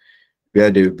 Nsukka,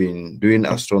 where they've been doing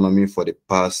astronomy for the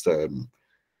past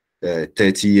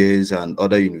 30 years, and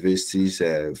other universities,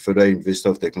 Federal University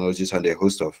of Technologies, and a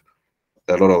host of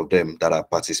a lot of them that are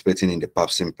participating in the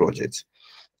PAPSIM project.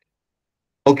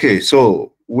 Okay,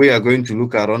 so we are going to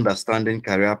look at understanding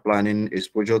career planning,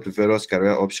 exposure to various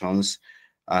career options,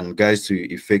 and guides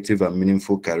to effective and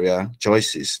meaningful career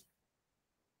choices.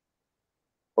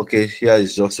 Okay, here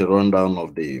is just a rundown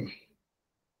of the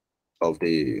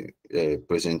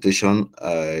presentation.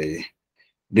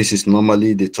 This is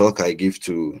normally the talk I give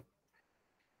to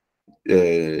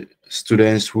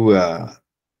students who are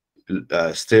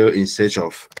still in search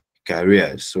of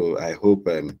careers. So I hope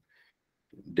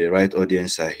the right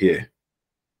audience are here.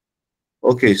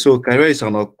 Okay, so career is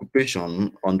an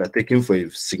occupation undertaken for a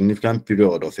significant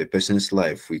period of a person's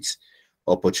life with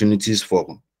opportunities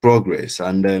for progress,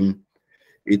 and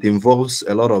it involves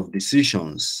a lot of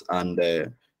decisions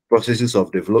and processes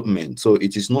of development. So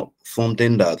it is not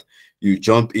something that you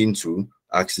jump into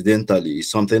accidentally. It's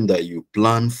something that you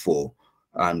plan for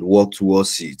and work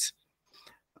towards it.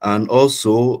 And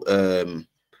also,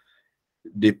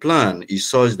 the plan is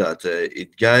such that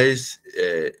it guides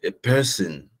a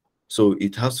person, so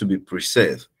it has to be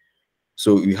preserved.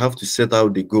 So you have to set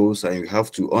out the goals and you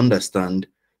have to understand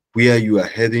where you are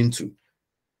heading to,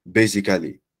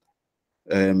 basically.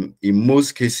 In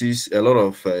most cases, a lot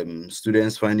of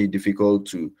students find it difficult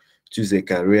to choose a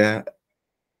career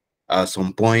at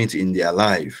some point in their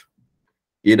life.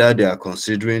 Either they are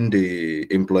considering the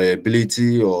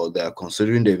employability or they are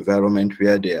considering the environment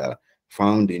where they are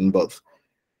found in, but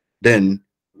then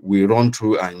we run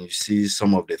through and you see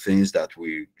some of the things that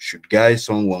we should guide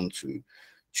someone to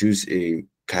choose a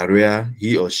career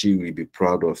he or she will be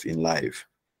proud of in life.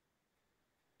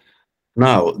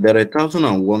 Now, there are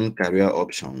 1,001 career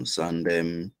options,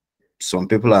 and some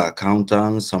people are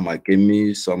accountants, some are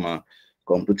chemists, some are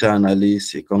computer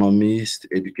analysts, economists,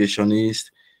 educationists,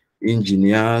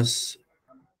 engineers,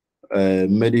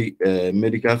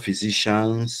 medical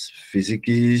physicians,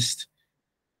 physicists,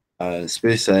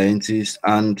 space scientists,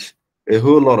 and a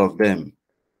whole lot of them.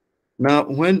 Now,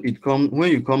 when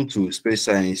you come to space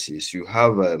sciences, you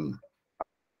have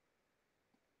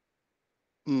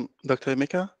Dr.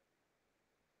 Emeka?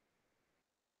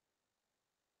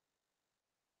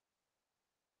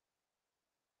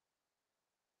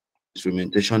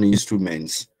 instrumentation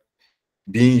instruments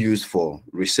being used for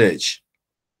research,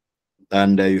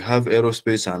 and you have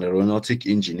aerospace and aeronautic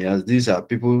engineers.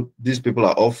 These people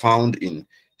are all found in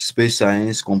space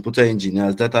science, computer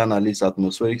engineers, data analysts,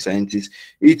 atmospheric scientists,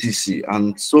 etc.,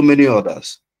 and so many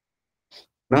others.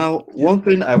 Now, one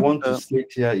thing I want to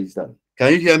state here is that,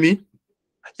 can you hear me?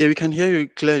 Yeah, we can hear you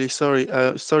clearly. Sorry,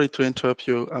 sorry to interrupt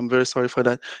you. I'm very sorry for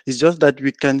that. It's just that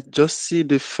we can just see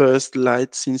the first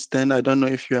slide since then. I don't know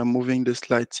if you are moving the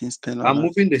slide since then or I'm not.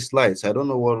 moving the slides. I don't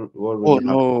know what Oh really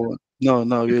happened.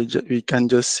 no, we can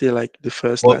just see like the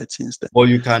first But, slide since then. but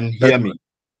you can hear me.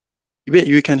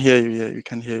 We can hear you. Yeah, we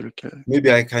can hear you clearly.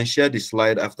 Maybe I can share the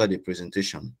slide after the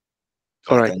presentation.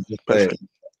 All right, perfect.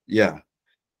 Yeah.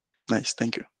 Nice,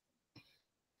 thank you.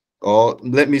 Or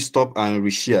let me stop and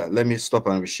reshare. Let me stop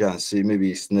and reshare and see,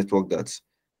 maybe it's network that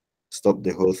stopped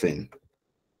the whole thing.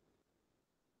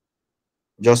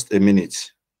 Just a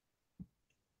minute.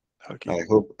 Okay.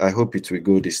 I hope it will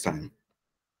go this time.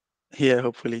 Yeah,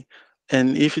 hopefully.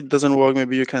 And if it doesn't work,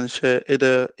 maybe you can share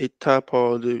either a tab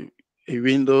or a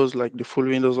Windows, like the full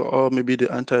Windows, or maybe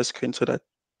the entire screen, so that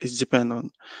it's depend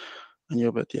on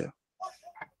you. But yeah.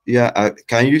 Yeah.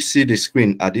 Can you see the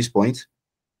screen at this point?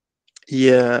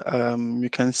 Yeah. You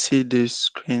can see the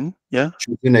screen. Yeah.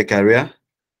 Choosing a career.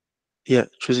 Yeah,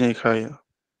 choosing a career.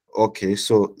 Okay,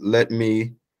 so it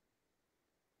may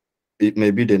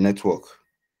be the network.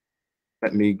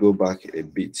 Let me go back a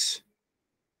bit.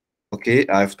 Okay,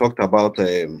 I've talked about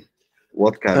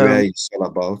what career is all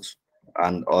about.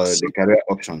 and the career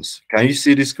options. Can you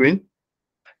see the screen?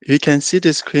 You can see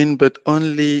the screen, but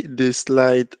only the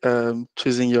slide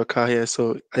choosing your career.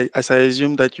 So as I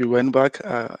assume that you went back,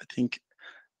 I think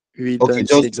we Okay,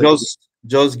 don't see exactly.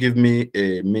 just give me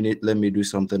a minute. Let me do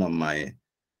something on my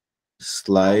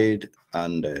slide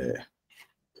and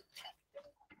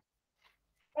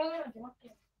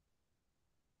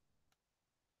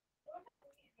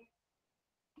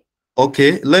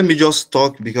okay, let me just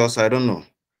talk because I don't know.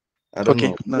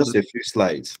 Okay, no, Just a few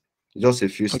slides. Just a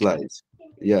few okay. slides.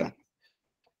 Yeah.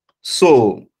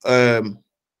 So there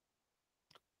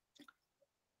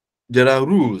are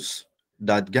rules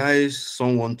that guide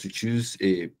someone to choose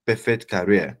a perfect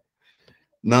career.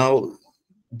 Now,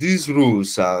 these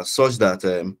rules are such that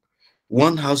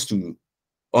one has to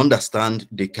understand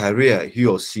the career he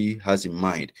or she has in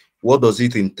mind. What does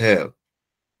it entail?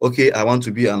 Okay, I want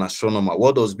to be an astronomer.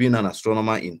 What does being an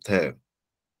astronomer entail?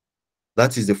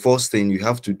 That is the first thing. You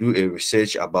have to do a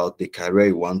research about the career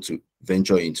you want to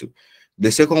venture into.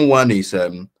 The second one is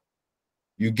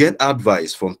you get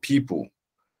advice from people.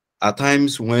 At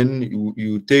times when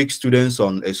you take students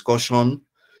on excursion,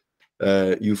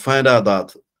 you find out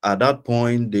that at that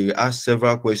point they ask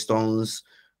several questions.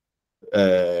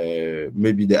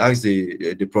 Maybe they ask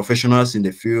the professionals in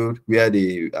the field where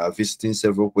they are visiting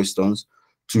several questions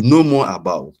to know more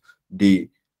about the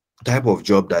type of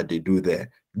job that they do there.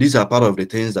 These are part of the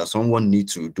things that someone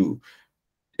needs to do.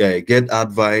 Get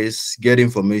advice, get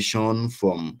information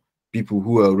from people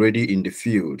who are already in the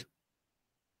field.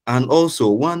 And also,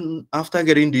 one after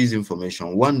getting this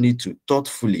information, one needs to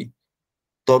thoughtfully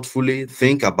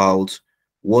think about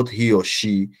what he or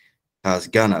she has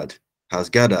gathered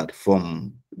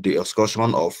from the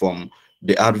excursion or from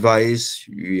the advice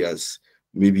he has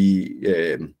maybe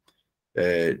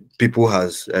people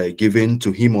has given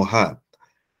to him or her.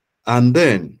 And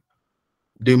then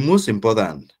the most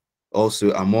important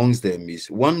also amongst them is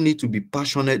one need to be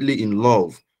passionately in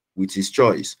love with his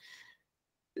choice.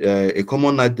 A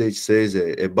common adage says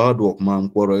a bad workman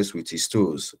quarrels with his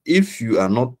tools. If you are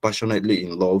not passionately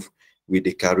in love with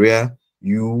the career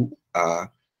you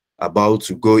are about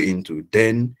to go into,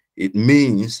 then it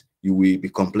means you will be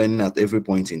complaining at every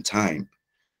point in time,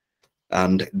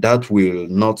 and that will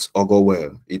not augur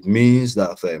well. It means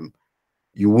that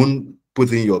you won't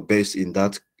put in your best in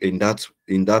that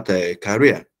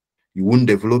career. You won't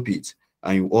develop it,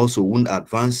 and you also won't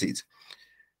advance it.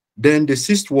 Then the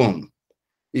sixth one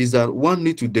is that one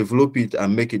need to develop it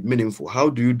and make it meaningful. How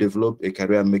do you develop a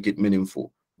career and make it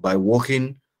meaningful? By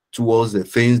working towards the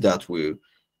things that will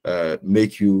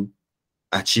make you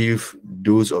achieve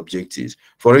those objectives.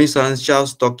 For instance,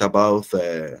 Charles talked about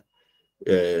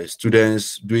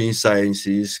students doing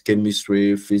sciences,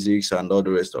 chemistry, physics, and all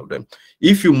the rest of them.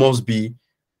 If you must be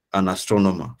an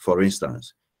astronomer, for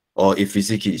instance, or a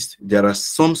physicist, there are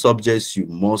some subjects you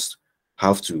must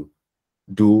have to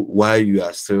do while you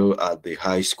are still at the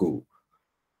high school.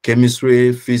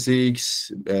 Chemistry,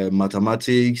 physics,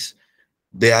 mathematics,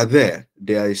 they are there,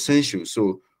 they are essential.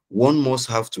 So one must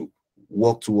have to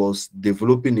work towards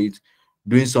developing it,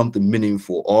 doing something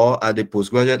meaningful. Or at the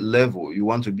postgraduate level, you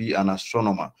want to be an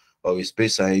astronomer or a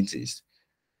space scientist,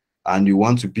 and you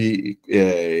want to be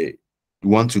you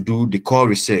want to do the core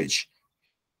research.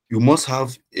 You must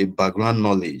have a background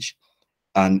knowledge,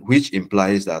 and which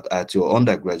implies that at your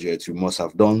undergraduate you must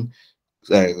have done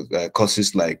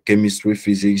courses like chemistry,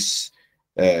 physics,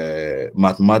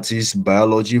 mathematics,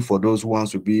 biology for those who want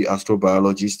to be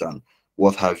astrobiologists and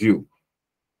what have you.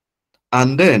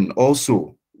 And then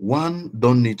also, one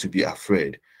don't need to be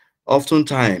afraid.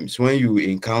 Oftentimes, when you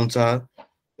encounter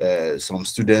some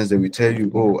students, they will tell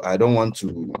you, oh, I don't want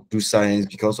to do science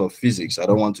because of physics. I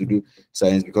don't want to do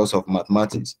science because of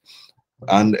mathematics.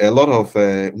 And a lot of,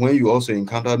 when you also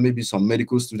encounter maybe some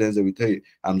medical students, they will tell you,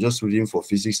 I'm just reading for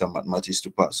physics and mathematics to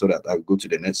pass so that I will go to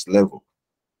the next level.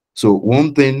 So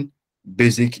one thing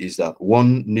basic is that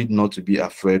one need not to be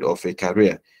afraid of a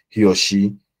career he or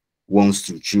she wants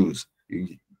to choose.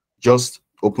 You just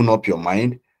open up your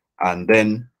mind and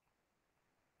then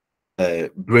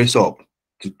brace up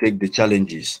to take the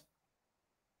challenges.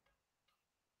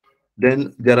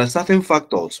 Then there are certain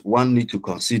factors one need to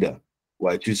consider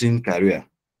while choosing career.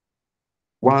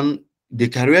 One, the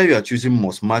career you are choosing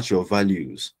must match your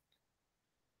values.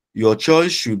 Your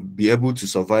choice should be able to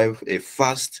survive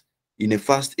in a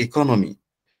fast economy.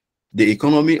 The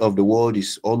economy of the world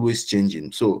is always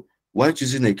changing. So while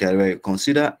choosing a career,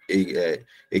 consider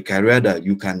a career that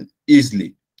you can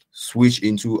easily switch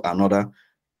into another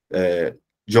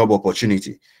job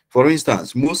opportunity. For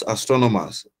instance, most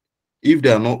astronomers, if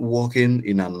they are not working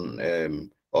in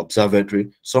an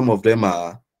observatory, some of them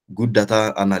are good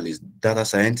data analyst, data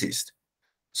scientist.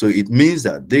 So it means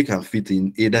that they can fit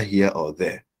in either here or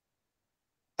there.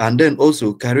 And then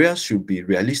also careers should be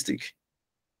realistic.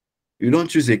 You don't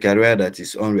choose a career that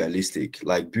is unrealistic,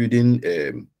 like building,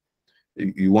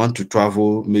 you want to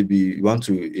travel, maybe you want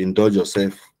to indulge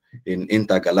yourself in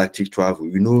intergalactic travel.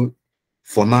 You know,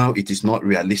 for now, it is not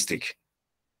realistic.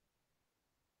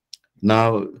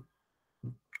 Now,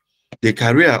 the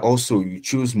career also you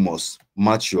choose must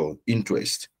match your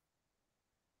interest.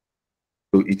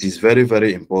 So it is very,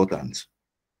 very important.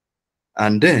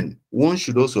 And then one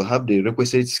should also have the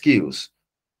requisite skills.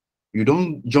 You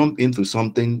don't jump into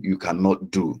something you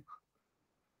cannot do.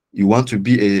 You want to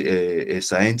be a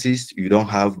scientist, you don't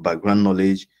have background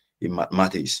knowledge in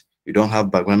mathematics, you don't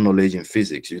have background knowledge in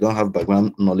physics, you don't have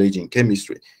background knowledge in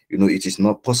chemistry. You know, it is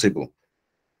not possible.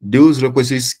 Those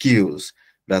requisite skills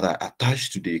that are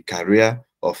attached to the career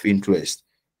of interest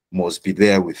must be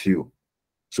there with you.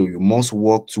 So you must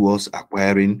work towards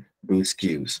acquiring those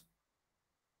skills.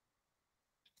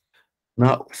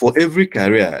 Now, for every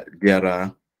career, there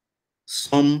are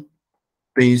some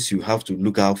things you have to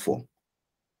look out for.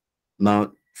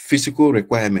 Now, physical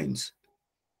requirements.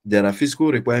 There are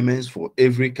physical requirements for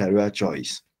every career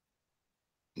choice.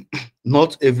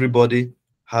 Not everybody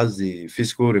has the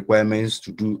physical requirements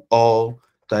to do all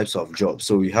types of jobs.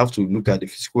 So we have to look at the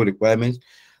physical requirements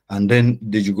and then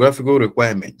the geographical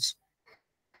requirements.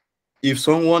 If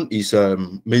someone is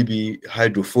maybe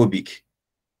hydrophobic,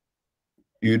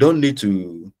 you don't need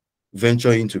to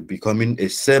venture into becoming a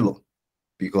sailor,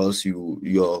 because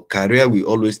your career will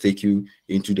always take you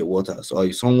into the waters. Or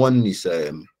if someone is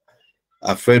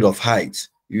afraid of heights,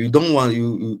 you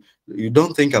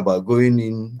don't think about going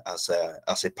in as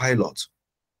a pilot.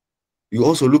 You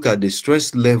also look at the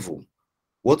stress level.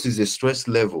 What is the stress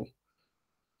level?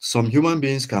 Some human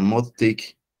beings cannot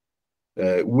take,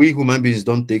 we human beings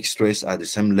don't take stress at the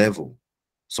same level.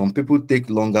 Some people take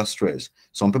longer stress.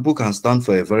 Some people can stand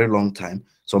for a very long time.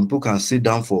 Some people can sit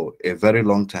down for a very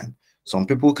long time. Some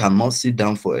people cannot sit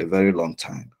down for a very long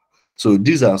time. So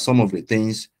these are some of the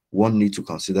things one needs to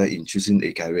consider in choosing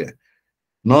a career.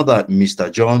 Not that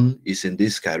Mr. John is in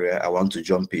this career, I want to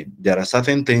jump in. There are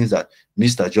certain things that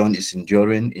Mr. John is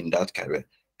enduring in that career.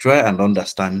 Try and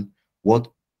understand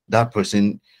what that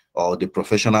person or the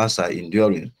professionals are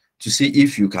enduring to see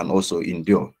if you can also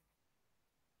endure.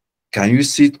 Can you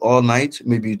sit all night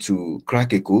maybe to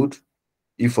crack a code?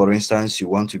 If, for instance, you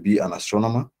want to be an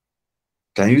astronomer,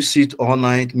 can you sit all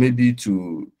night maybe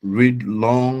to read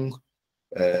long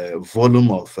volume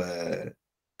of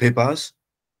papers?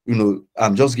 You know,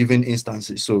 I'm just giving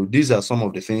instances. So these are some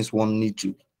of the things one need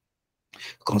to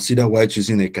consider while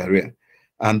choosing a career.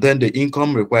 And then the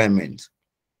income requirement.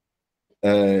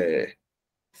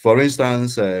 For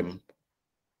instance,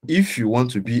 if you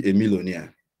want to be a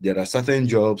millionaire, there are certain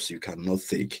jobs you cannot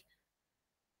take.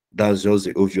 That's just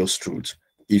the obvious truth.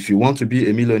 If you want to be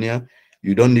a millionaire,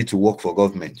 you don't need to work for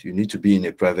government. You need to be in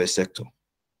a private sector.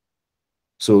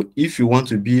 So if you want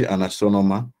to be an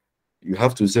astronomer, you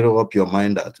have to zero up your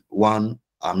mind that, one,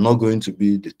 I'm not going to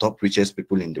be the top richest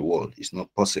people in the world. It's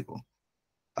not possible.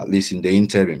 At least in the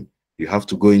interim, you have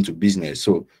to go into business.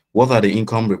 So what are the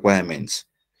income requirements?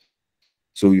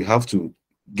 So you have to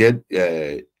get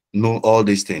know all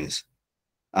these things.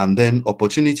 And then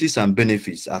opportunities and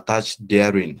benefits attached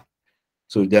therein.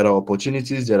 So there are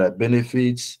opportunities, there are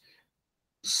benefits.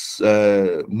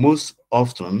 Most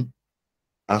often,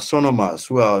 astronomers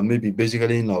who are maybe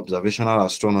basically in observational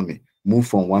astronomy move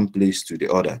from one place to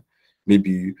the other.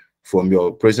 Maybe from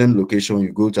your present location,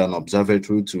 you go to an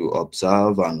observatory to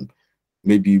observe, and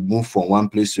maybe move from one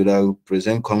place to the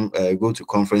other, go to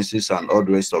conferences and all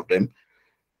the rest of them.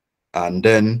 And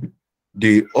then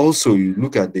they also, you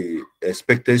look at the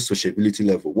expected sociability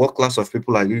level. What class of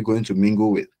people are you going to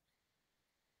mingle with?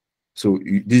 So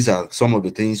these are some of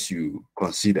the things you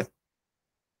consider.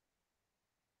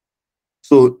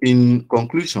 So in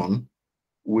conclusion,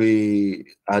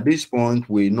 at this point,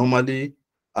 we normally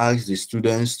ask the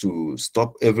students to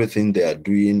stop everything they are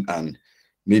doing and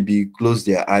maybe close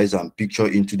their eyes and picture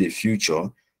into the future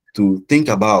to think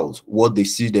about what they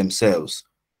see themselves,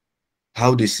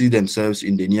 how they see themselves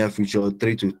in the near future,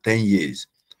 3 to 10 years.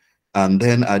 And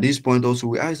then at this point also,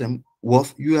 we ask them,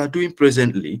 what you are doing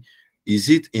presently, is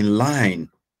it in line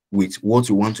with what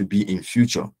you want to be in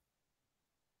future?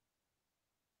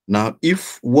 Now,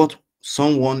 if what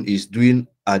someone is doing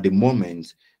at the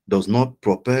moment does not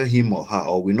prepare him or her,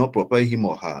 or will not prepare him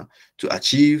or her to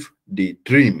achieve the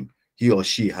dream he or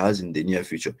she has in the near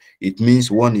future, it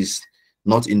means one is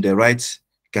not in the right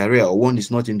career, or one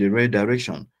is not in the right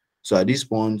direction. So at this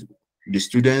point, the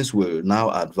students will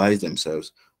now advise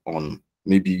themselves on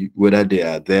maybe whether they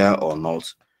are there or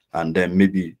not, and then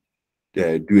maybe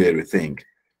do everything.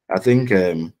 I think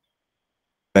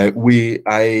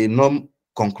I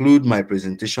conclude my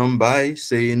presentation by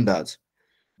saying that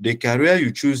the career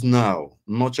you choose now,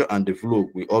 nurture and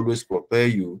develop, will always prepare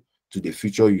you to the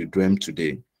future you dream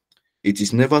today. It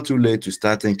is never too late to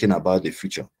start thinking about the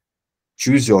future.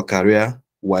 Choose your career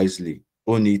wisely,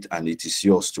 own it, and it is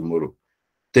yours tomorrow.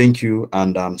 Thank you,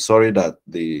 and I'm sorry that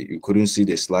you couldn't see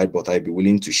the slide, but I'd be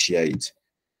willing to share it.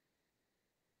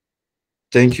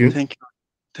 Thank you.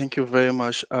 Thank you very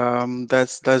much.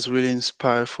 That's really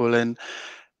inspireful, and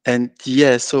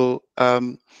yeah. So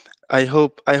I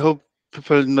hope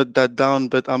people note that down.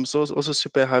 But I'm also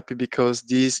super happy because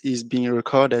this is being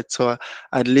recorded, so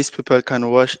at least people can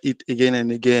watch it again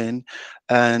and again.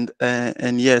 And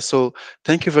yeah. So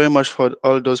thank you very much for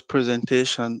all those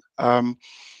presentations.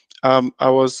 I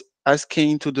was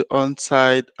asking to the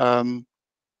on-site I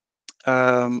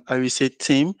will say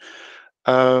team,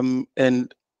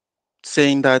 and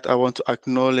saying that I want to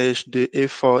acknowledge the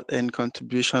effort and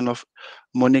contribution of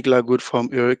Monique Lagoud from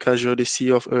Eureka Geo, the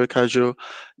CEO of Eureka Geo,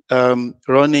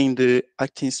 running the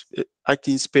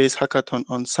ActinSpace Hackathon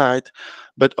on site,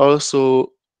 but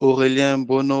also Aurélien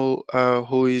Bono,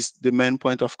 who is the main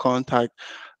point of contact,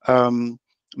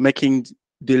 making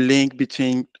the link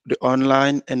between the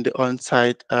online and the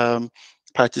on-site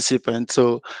participants.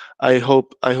 So I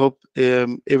hope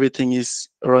everything is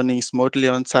running smoothly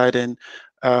on site, and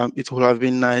it would have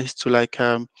been nice to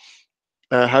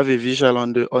have a visual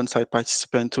on the on-site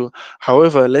participant too.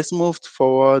 However, let's move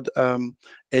forward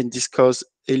and discuss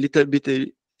a little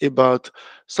bit about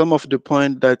some of the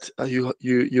points that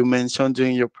you mentioned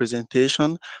during your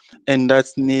presentation, and that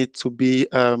need to be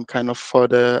kind of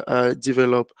further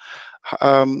developed.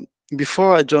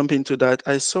 Before I jump into that,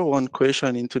 I saw one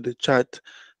question into the chat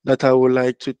that I would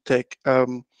like to take.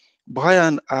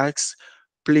 Brian asks,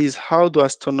 please, how do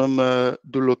astronomers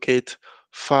locate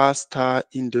far star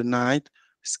in the night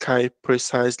sky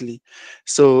precisely?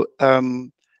 So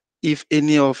if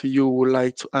any of you would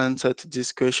like to answer to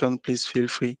this question, please feel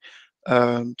free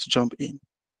to jump in.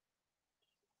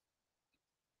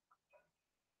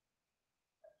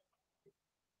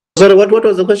 Sorry, what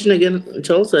was the question again,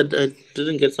 Charles? I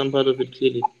didn't get some part of it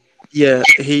clearly. Yeah,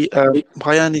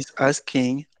 Brian is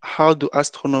asking, how do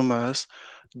astronomers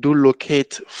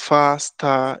locate far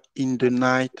star in the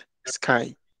night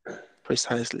sky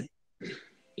precisely?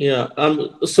 Yeah.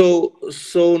 So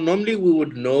normally we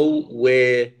would know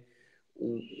where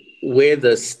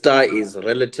the star is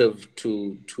relative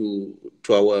to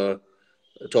our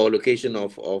location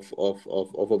of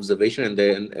observation,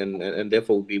 and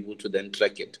therefore we'll be able to then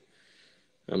track it.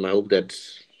 I hope that,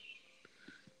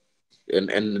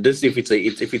 and this, if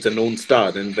it's a known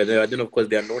star, but then of course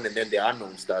there are known and then there are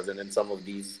unknown stars, and then some of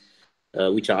these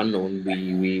which are unknown,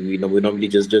 we normally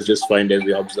just find as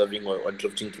we're observing or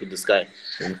drifting through the sky.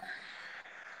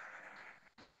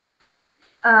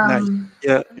 Nice.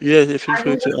 Yeah, feel I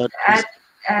free can to just add, please.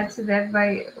 add to that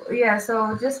by, yeah,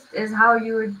 so just as how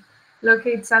you would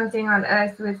locate something on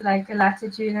Earth with like a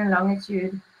latitude and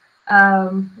longitude,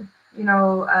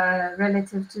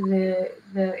 relative to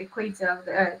the equator of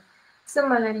the Earth.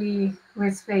 Similarly,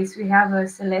 with space, we have a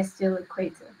celestial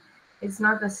equator. It's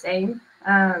not the same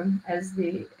as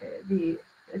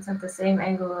it's not the same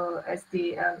angle as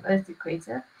the Earth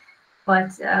equator, but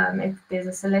there's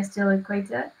a celestial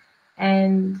equator,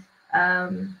 and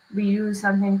we use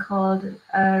something called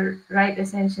right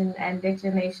ascension and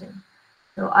declination,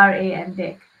 so RA and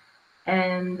dec.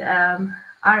 And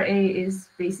RA is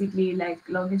basically like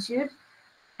longitude,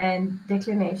 and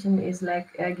declination is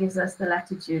like gives us the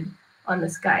latitude on the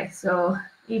sky. So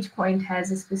each point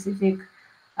has a specific,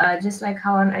 just like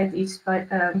how on Earth each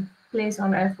place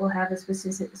on Earth will have a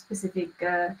specific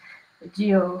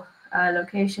geo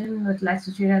location with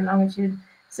latitude and longitude.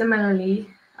 Similarly,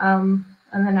 on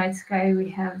the night sky, we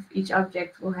have each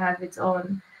object will have its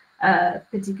own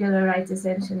particular right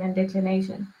ascension and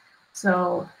declination.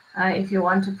 So if you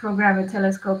want to program a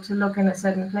telescope to look in a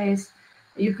certain place,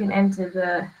 you can enter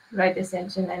the right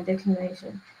ascension and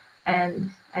declination,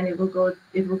 and it will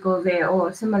go there.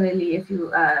 Or similarly, if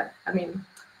you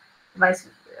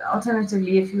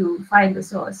alternatively, if you find the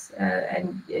source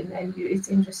and it's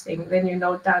interesting, then you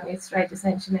note down its right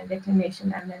ascension and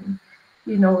declination, and then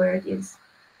you know where it is.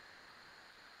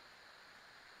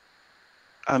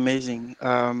 Amazing.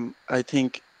 I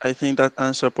think that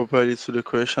answer properly to the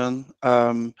question.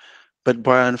 But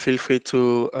Brian, feel free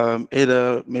to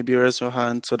either maybe raise your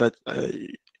hand so that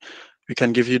we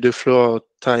can give you the floor, or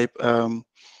type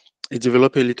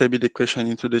develop a little bit the question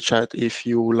into the chat if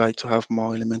you would like to have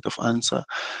more element of answer.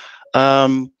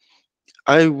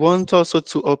 I want also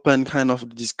to open kind of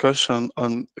discussion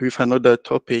on with another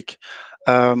topic.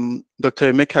 Dr.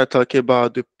 Emeka talked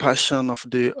about the passion of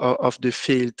the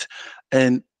field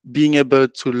and being able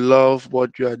to love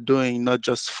what you are doing, not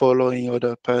just following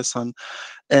other person.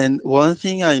 And one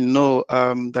thing I know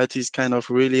that is kind of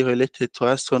really related to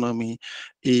astronomy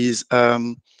is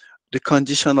the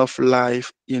condition of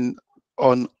life in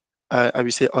on I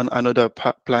would say on another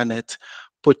planet,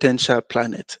 potential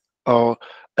planet, or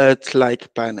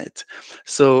Earth-like planet.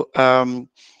 So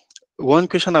one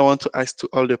question I want to ask to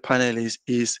all the panelists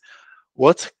is,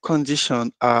 what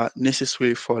conditions are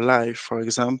necessary for life, for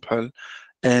example,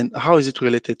 and how is it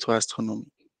related to astronomy?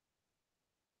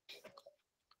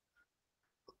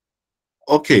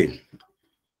 Okay.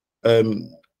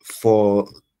 For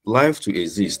life to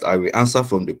exist, I will answer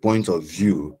from the point of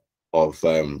view of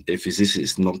a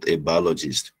physicist, not a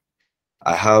biologist.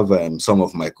 I have some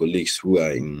of my colleagues who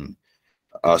are in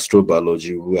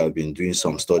astrobiology who have been doing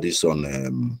some studies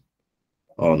on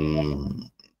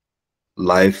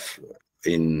life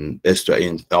in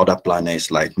other planets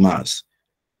like Mars.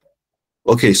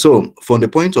 Okay, so from the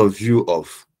point of view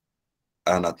of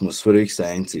an atmospheric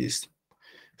scientist,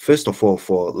 first of all,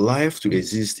 for life to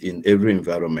exist in every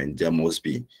environment, there must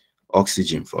be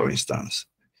oxygen, for instance.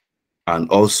 And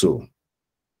also,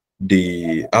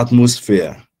 the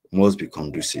atmosphere must be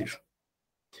conducive.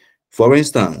 For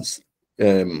instance,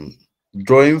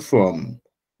 drawing from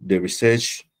the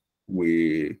research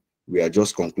we are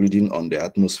just concluding on the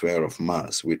atmosphere of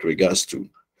Mars with regards to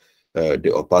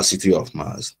the opacity of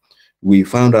Mars, we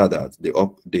found out that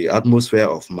the atmosphere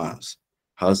of Mars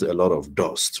has a lot of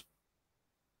dust.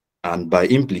 And by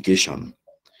implication,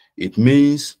 it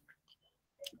means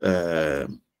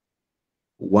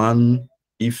one,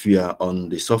 if you are on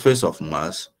the surface of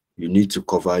Mars, you need to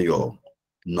cover your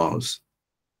nose,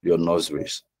 your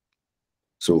nostrils.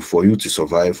 So for you to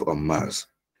survive on Mars.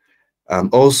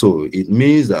 And also it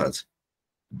means that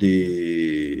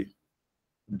the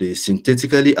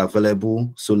synthetically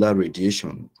available solar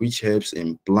radiation, which helps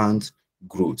in plant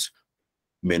growth,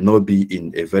 may not be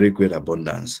in a very great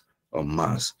abundance on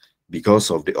Mars because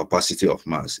of the opacity of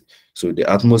Mars. So the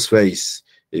atmosphere is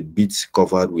a bit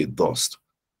covered with dust.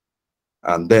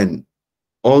 And then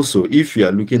also, if you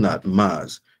are looking at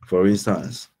Mars, for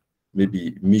instance,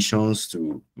 maybe missions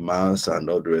to Mars and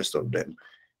all the rest of them,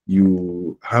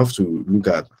 you have to look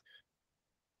at,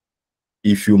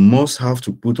 if you must have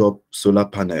to put up solar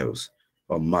panels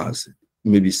on Mars,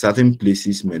 maybe certain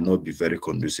places may not be very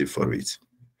conducive for it.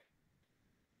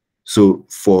 So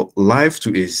for life to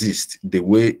exist the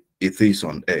way it is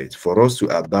on Earth, for us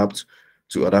to adapt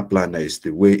to other planets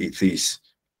the way it is,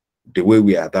 the way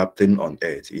we are adapting on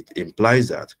Earth, it implies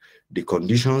that the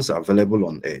conditions available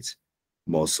on Earth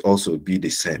must also be the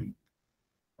same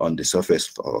on the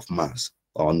surface of Mars,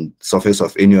 on surface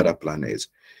of any other planet.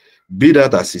 Be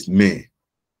that as it may,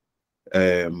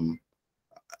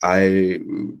 I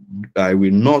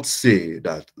will not say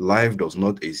that life does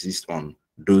not exist on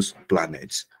those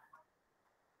planets.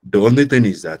 The only thing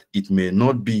is that it may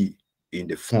not be in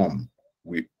the form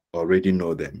we already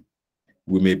know them.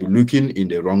 We may be looking in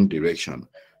the wrong direction.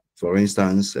 For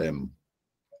instance,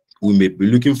 we may be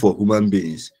looking for human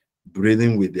beings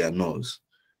breathing with their nose,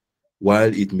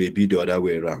 while it may be the other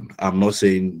way around. I'm not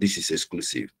saying this is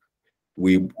exclusive.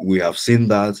 We have seen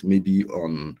that maybe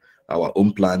on our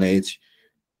own planet,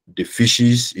 the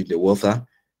fishes in the water,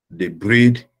 they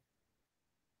breathe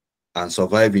and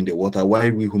survive in the water, while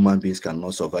we human beings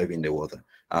cannot survive in the water.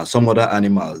 And some other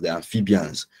animals, the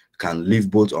amphibians, can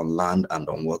live both on land and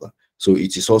on water. So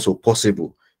it is also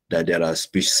possible that there are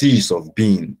species of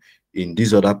being in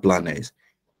these other planets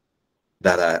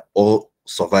that are all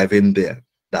surviving there,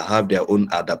 that have their own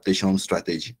adaptation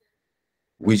strategy,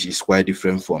 which is quite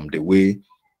different from the way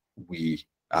we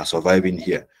are surviving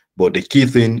here. But the key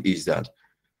thing is that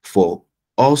for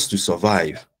us to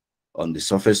survive on the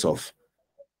surface of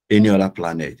any other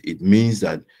planet, it means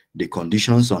that the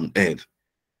conditions on Earth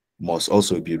must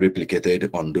also be replicated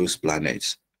on those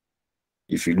planets.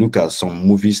 If you look at some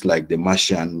movies like The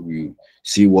Martian, we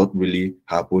see what really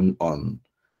happened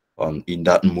in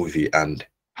that movie and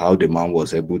how the man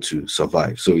was able to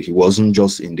survive. So he wasn't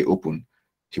just in the open,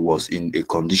 he was in a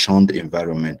conditioned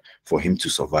environment for him to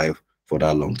survive for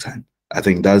that long time. I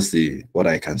think that's what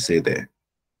I can say there.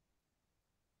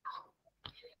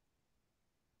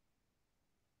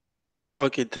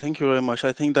 Okay, thank you very much.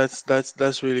 I think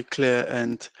that's really clear,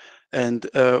 and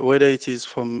whether it is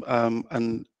from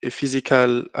a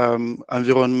physical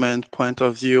environment point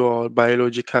of view or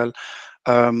biological,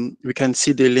 we can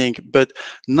see the link. But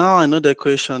now another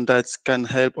question that can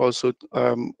help also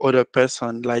other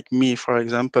person like me, for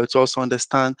example, to also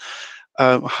understand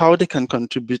how they can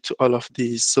contribute to all of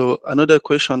these. So another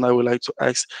question I would like to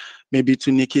ask maybe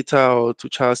to Nikhita or to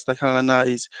Charles Takalana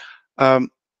is,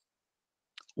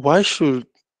 why should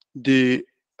the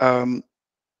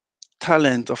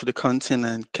talent of the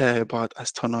continent care about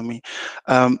astronomy?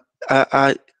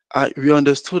 We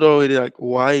understood already like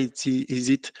why is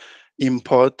it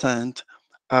important,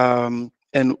 and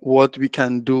what we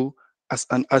can do as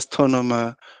an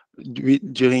astronomer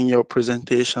during your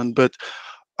presentation. But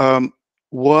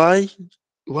why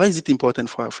is it important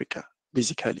for Africa,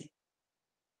 basically?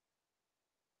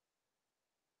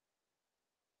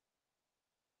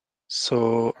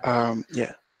 So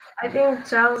yeah. I think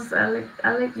Charles, I'll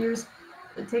let you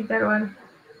take that one.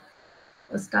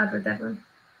 Let's start with that one.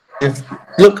 Yes.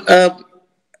 Look,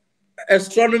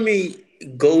 astronomy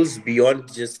goes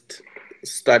beyond just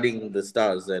studying the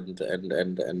stars and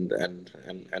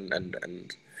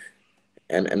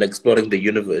exploring the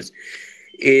universe.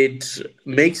 It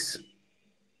makes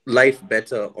life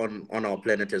better on our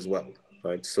planet as well,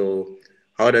 right? So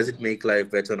how does it make life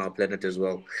better on our planet as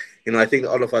well? I think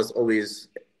all of us always,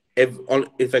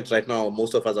 in fact, right now,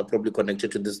 most of us are probably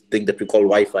connected to this thing that we call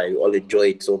Wi-Fi. We all enjoy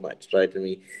it so much, right? And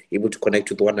we able to connect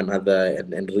with one another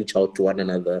and reach out to one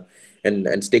another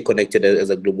and stay connected as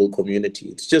a global community.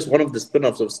 It's just one of the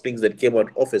spin-offs of things that came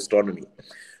out of astronomy.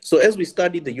 So as we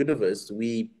study the universe,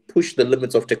 we push the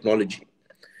limits of technology.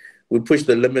 We push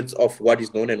the limits of what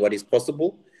is known and what is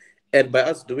possible. And by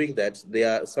us doing that,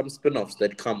 there are some spin-offs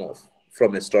that come off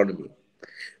from astronomy,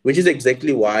 which is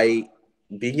exactly why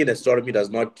being in astronomy does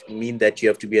not mean that you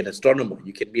have to be an astronomer.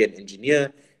 You can be an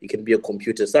engineer, you can be a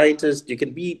computer scientist, you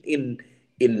can be in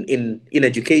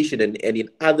education and in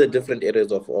other different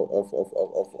areas of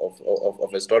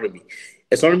astronomy.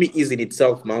 Astronomy is in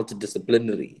itself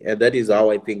multidisciplinary, and that is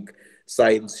how I think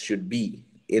science should be,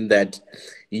 in that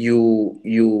you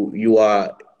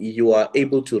are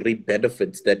able to reap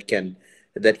benefits that can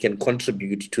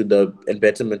contribute to the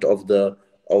betterment of the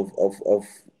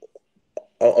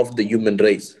human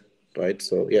race, right?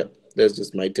 So yeah, that's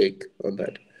just my take on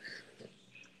that.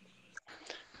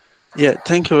 Yeah,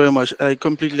 thank you very much. I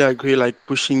completely agree, like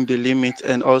pushing the limit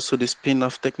and also the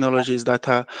spin-off technologies that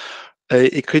are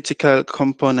a critical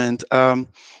component.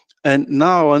 And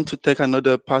now I want to take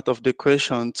another part of the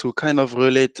question to kind of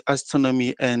relate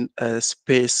astronomy and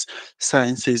space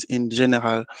sciences in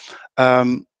general.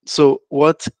 So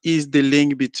what is the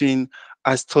link between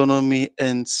astronomy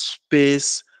and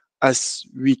space as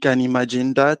we can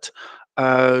imagine that,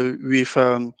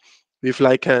 with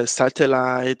like a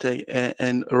satellite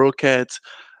and rockets?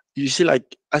 You see,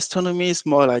 like astronomy is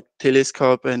more like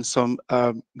telescope and some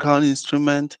ground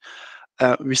instrument.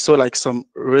 We saw like some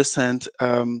recent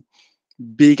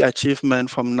big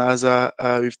achievement from NASA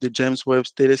with the James Webb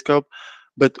Telescope.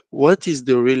 But what is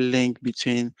the real link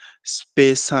between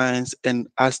space science and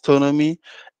astronomy?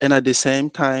 And at the same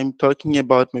time, talking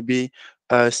about maybe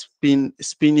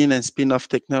spinning and spin-off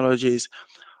technologies,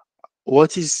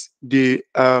 what is the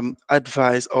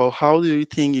advice, or how do you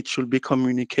think it should be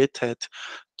communicated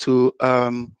to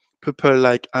people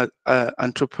like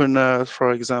entrepreneurs,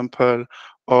 for example,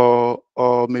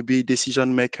 or maybe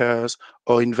decision makers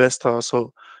or investors?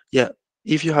 So yeah,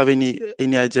 if you have any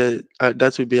idea,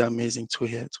 that would be amazing to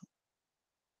hear too.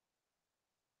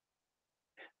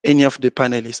 Any of the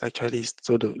panelists, actually.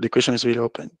 So the question is really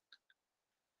open.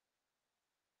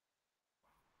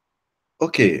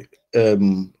 Okay.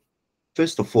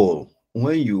 First of all,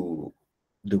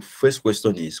 the first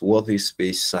question is, what is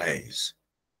space science?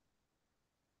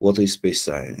 What is space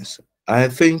science? I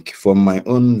think from my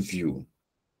own view,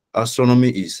 astronomy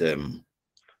is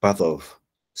part of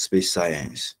space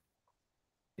science.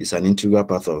 It's an integral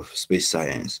part of space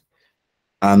science.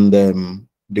 And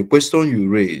the question you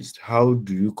raised, how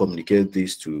do you communicate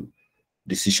this to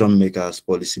decision makers,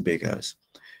 policy makers?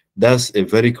 That's a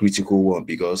very critical one,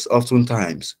 because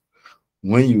oftentimes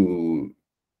when you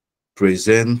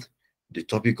present the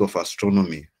topic of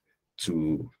astronomy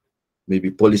to maybe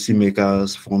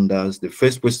policymakers, funders, the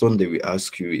first question they will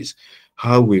ask you is,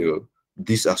 how will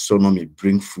this astronomy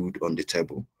bring food on the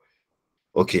table?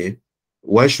 Okay,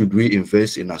 why should we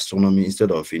invest in astronomy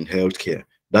instead of in healthcare?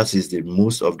 That is the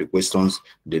most of the questions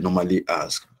they normally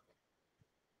ask.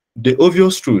 The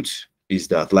obvious truth is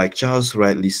that, like Charles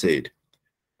rightly said,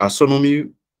 astronomy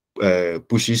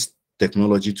pushes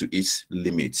technology to its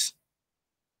limits.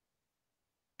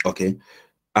 Okay,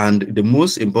 and the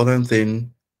most important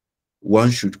thing one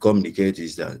should communicate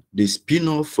is that the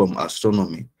spin-off from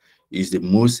astronomy is the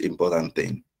most important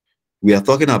thing. We are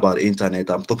talking about internet.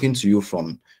 I'm talking to you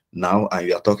from now, and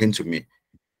you are talking to me.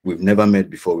 We've never met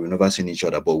before. We've never seen each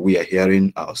other, but we are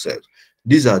hearing ourselves.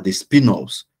 These are the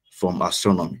spin-offs from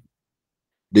astronomy.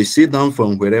 They sit down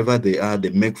from wherever they are, they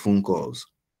make phone calls.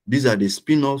 These are the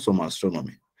spin-offs from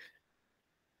astronomy.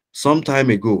 Some time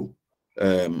ago,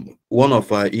 one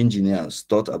of our engineers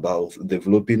thought about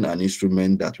developing an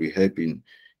instrument that will help in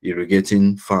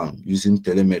irrigating farm using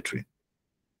telemetry.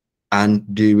 And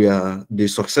they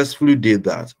successfully did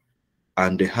that.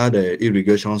 And they had a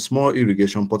small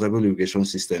irrigation, portable irrigation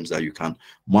systems that you can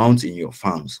mount in your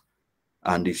farms.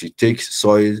 And if you take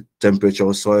soil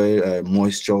temperature, soil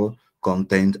moisture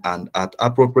content, and at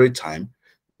appropriate time,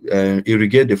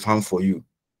 irrigate the farm for you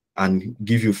and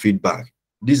give you feedback.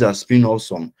 These are spin-offs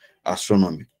from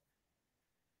astronomy.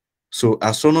 So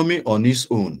astronomy on its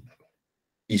own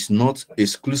is not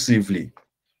exclusively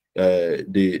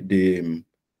the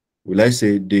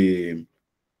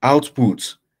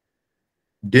output.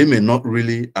 They may not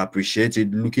really appreciate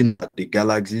it looking at the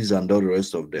galaxies and all the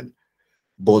rest of them.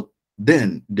 But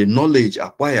then the knowledge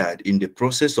acquired in the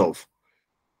process of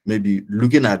maybe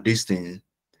looking at this thing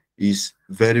is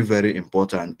very, very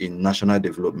important in national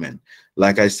development.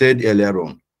 Like I said earlier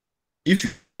on, if you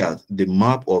look at the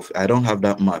map of, I don't have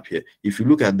that map here. If you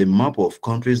look at the map of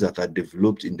countries that are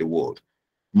developed in the world,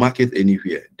 mark it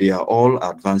anywhere, they are all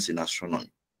advanced in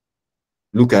astronomy.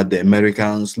 Look at the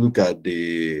Americans, look at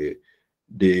the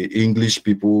English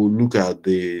people, look at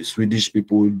the Swedish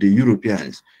people, the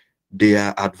Europeans. They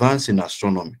are advanced in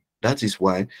astronomy. That is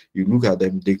why you look at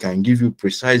them, they can give you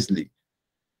precisely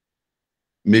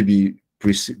maybe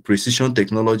precision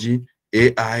technology,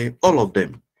 AI, all of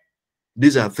them.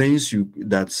 These are things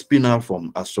that spin out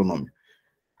from astronomy.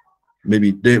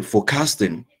 Maybe the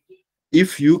forecasting.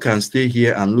 If you can stay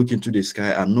here and look into the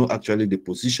sky and know actually the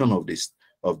position of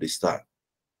the star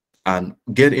and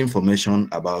get information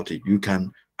about it, you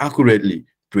can accurately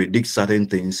predict certain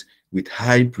things with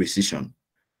high precision,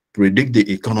 predict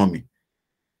the economy.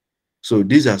 So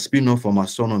these are spin-off from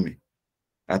astronomy.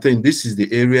 I think this is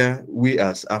the area we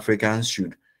as Africans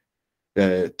should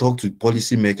talk to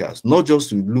policymakers, not just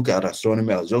to look at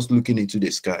astronomy as just looking into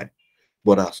the sky,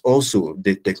 but as also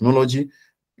the technology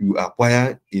you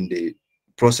acquire in the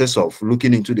process of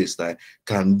looking into the sky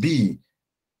can be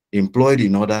employed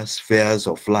in other spheres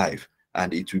of life,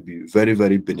 and it will be very,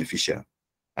 very beneficial.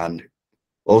 And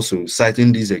also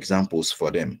citing these examples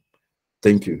for them.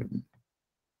 Thank you.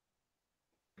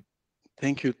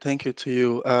 Thank you to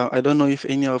you. I don't know if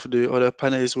any of the other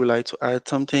panelists would like to add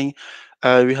something.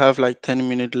 We have like 10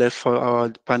 minutes left for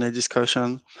our panel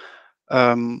discussion.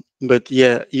 But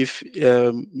yeah, if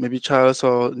maybe Charles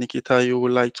or Nikhita, you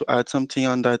would like to add something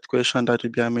on that question, that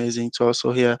would be amazing to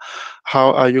also hear.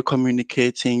 How are you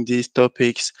communicating these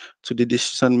topics to the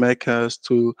decision makers,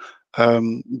 to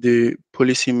the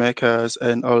policy makers,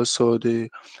 and also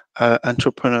the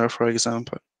entrepreneur, for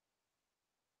example?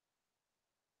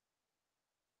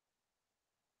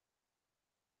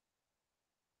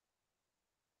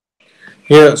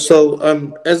 Yeah, so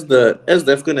as the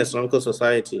African Astronomical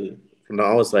Society, from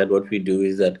our side, what we do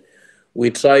is that we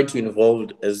try to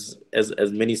involve as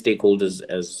many stakeholders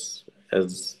as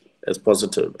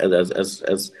positive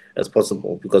as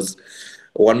possible, because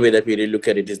one way that we really look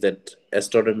at it is that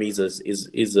astronomy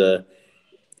is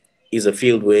a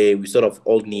field where we sort of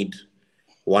all need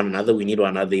one another. We need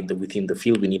one another within the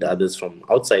field. We need others from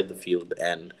outside the field,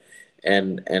 and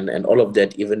all of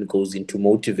that even goes into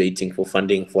motivating for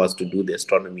funding for us to do the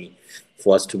astronomy,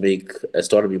 for us to make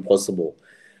astronomy possible.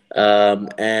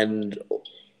 And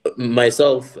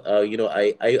myself,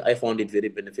 I found it very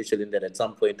beneficial in that at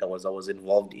some point I was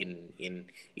involved in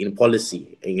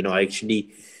policy. I actually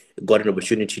got an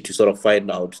opportunity to sort of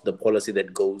find out the policy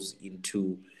that goes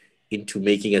into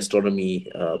making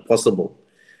astronomy possible.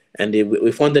 And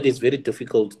we found that it's very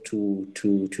difficult to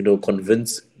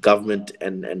convince government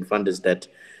and funders that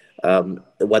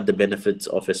what the benefits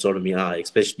of astronomy are,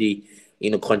 especially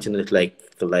in a continent like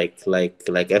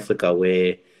Africa,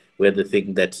 where the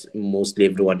thing that mostly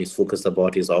everyone is focused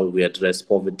about is how we address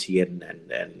poverty and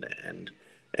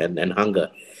hunger.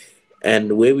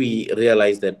 And where we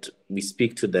realize that we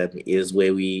speak to them is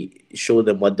where we show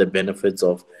them what the benefits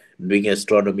of doing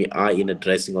astronomy are in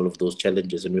addressing all of those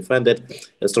challenges. And we find that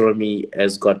astronomy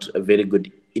has got a very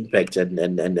good impact and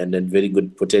very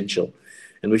good potential,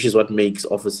 and which is what makes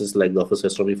offices like the Office of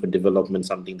Astronomy for Development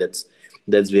something that's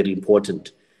very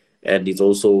important. And it's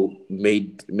also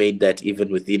made that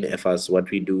even within FS,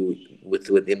 what we do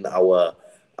within our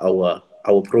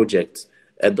projects,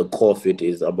 at the core of it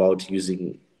is about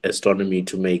using astronomy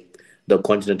to make the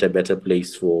continent a better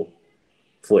place for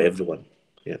everyone.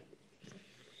 Yeah.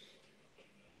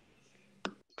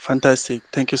 Fantastic.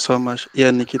 Thank you so much. Yeah,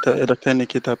 Nikhita, Dr.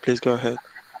 Nikhita, please go ahead.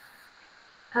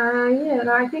 Yeah,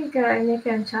 no, I think Nick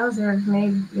and Charles have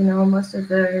made, most of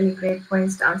the really great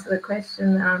points to answer the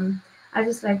question. I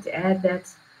just like to add that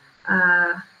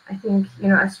I think,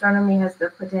 astronomy has the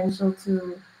potential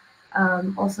to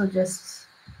also just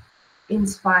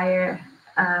inspire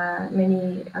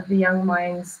many of the young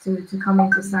minds to come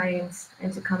into science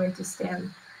and to come into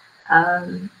STEM,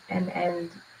 and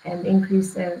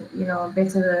increase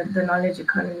better the knowledge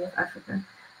economy of Africa.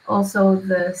 Also,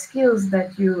 the skills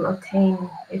that you obtain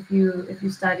if you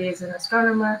study as an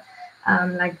astronomer,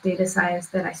 like data science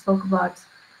that I spoke about,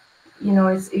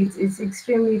 it's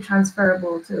extremely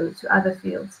transferable to other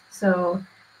fields. So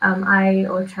I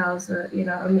or Charles,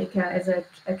 Emeka, as a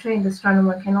trained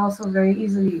astronomer, can also very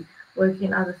easily work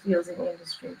in other fields in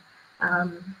industry,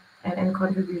 and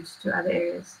contribute to other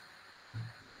areas.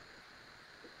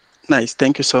 Nice.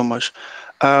 Thank you so much.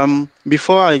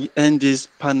 Before I end this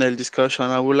panel discussion,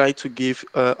 I would like to give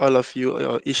all of you,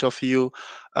 or each of you,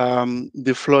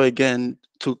 the floor again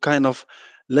to kind of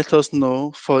let us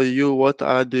know for you what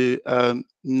are the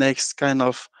next kind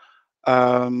of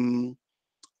I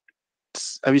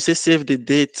will say save the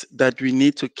date that we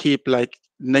need to keep, like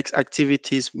next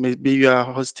activities. Maybe you are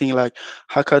hosting like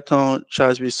hackathon,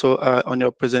 Charles, we saw on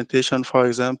your presentation, for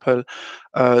example,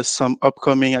 some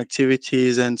upcoming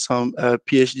activities and some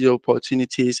PhD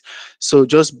opportunities. So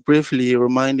just briefly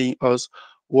reminding us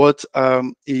what are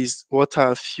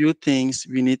a few things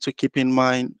we need to keep in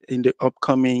mind in the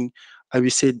upcoming, I will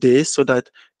say, days, so that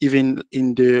even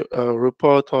in the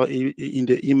report or in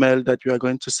the email that we are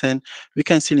going to send, we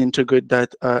can still integrate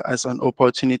that as an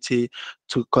opportunity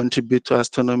to contribute to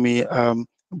astronomy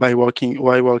while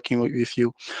working with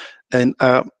you. And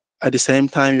at the same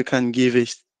time, you can give a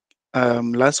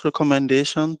last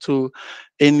recommendation to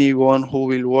anyone who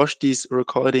will watch this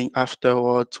recording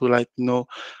afterward to know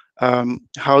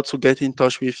how to get in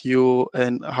touch with you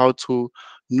and how to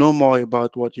know more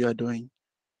about what you are doing.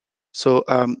 So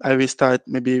I will start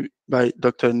maybe by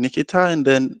Dr. Nikhita and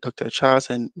then Dr. Charles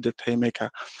and Dr. Emeka.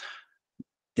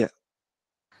 Yeah.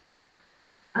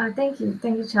 Thank you,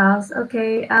 Charles.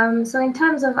 Okay, so in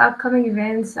terms of upcoming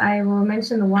events, I will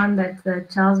mention the one that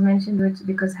Charles mentioned, which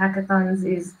because hackathons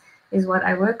is what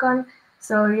I work on.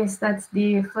 So yes, that's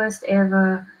the first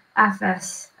ever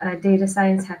AFAS Data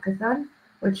Science Hackathon,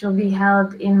 which will be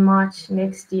held in March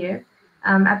next year.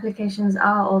 Applications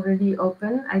are already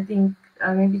open. I think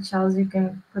maybe Charles, you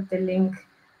can put the link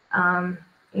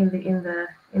in the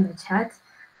chat.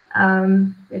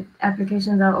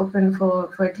 Applications are open for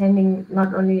attending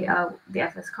not only the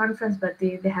FS conference, but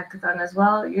the hackathon as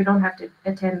well. You don't have to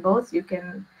attend both. You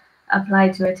can apply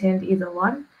to attend either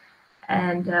one,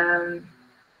 and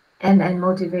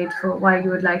motivate for why you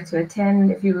would like to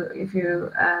attend. If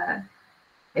you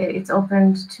it's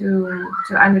open to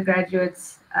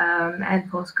undergraduates and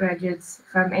postgraduates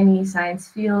from any science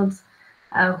fields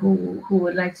who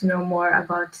would like to know more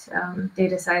about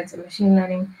data science and machine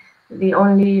learning. The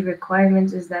only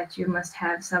requirement is that you must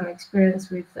have some experience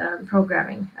with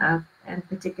programming, and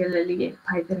particularly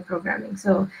Python programming.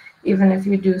 So even if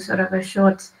you do sort of a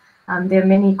short, there are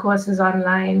many courses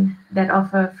online that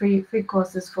offer free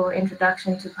courses for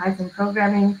introduction to Python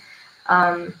programming.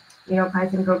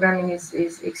 Python programming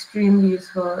is extremely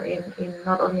useful in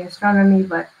not only astronomy,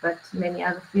 but many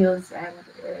other fields, and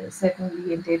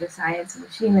certainly in data science and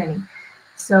machine learning.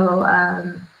 So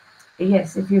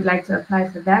yes, if you'd like to apply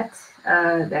for that,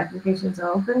 the applications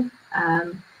are open.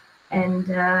 And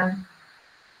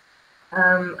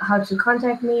how to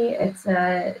contact me, it's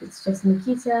just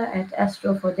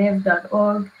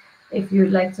nikita@astrofordev.org. If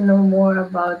you'd like to know more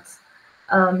about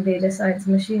data science,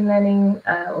 machine learning,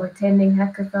 or attending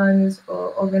hackathons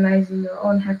or organizing your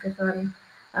own hackathon.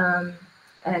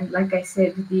 And like I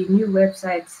said, the new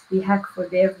website, the Hack for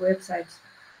Dev website,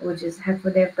 which is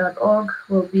hackfordev.org,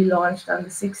 will be launched on the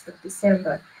 6th of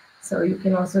December. So you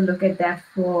can also look at that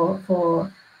for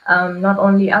not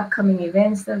only upcoming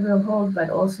events that we'll hold, but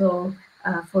also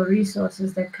for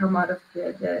resources that come out of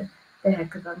the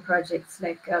hackathon projects,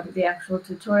 like the actual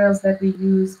tutorials that we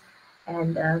use,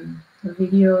 and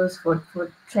videos for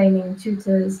training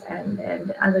tutors, and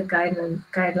other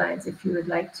guidelines if you would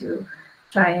like to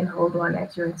try and hold one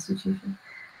at your institution.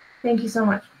 Thank you so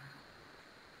much.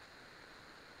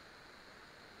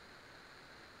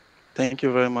 Thank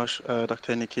you very much,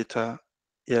 Dr. Nikhita.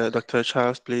 Yeah, Dr.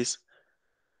 Charles, please.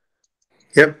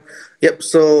 Yep.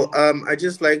 So I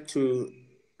just like to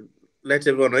let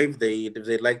everyone know if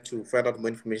they'd like to find out more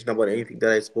information about anything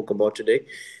that I spoke about today,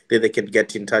 then they can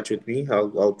get in touch with me.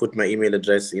 I'll put my email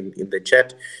address in the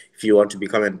chat. If you want to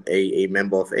become a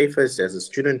member of AFIS as a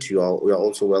student, you are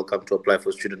also welcome to apply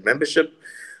for student membership.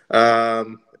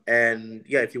 And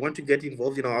yeah, if you want to get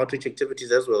involved in our outreach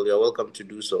activities as well, you're welcome to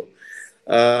do so.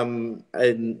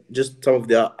 And just some of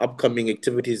the upcoming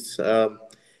activities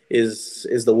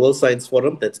is the World Science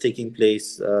Forum that's taking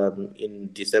place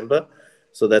in December.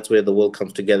 So that's where the world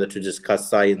comes together to discuss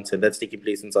science, and that's taking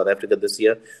place in South Africa this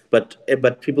year. But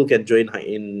people can join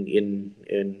in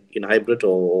hybrid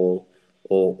or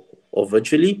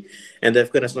virtually. And the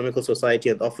African Astronomical Society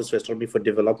and Office for Astronomy for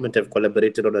Development have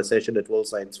collaborated on a session at World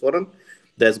Science Forum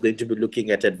that's going to be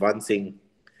looking at advancing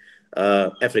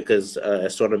Africa's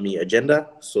astronomy agenda.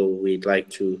 So we'd like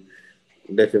to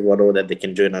let everyone know that they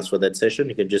can join us for that session.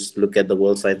 You can just look at the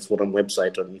World Science Forum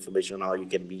website on information on how you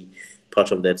can be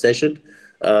part of that session.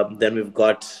 Then we've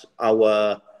got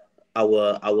our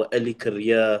early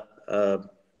career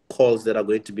calls that are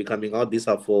going to be coming out. These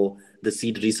are for the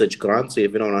seed research grant. So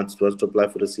if anyone wants to apply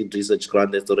for the seed research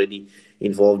grant that's already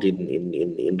involved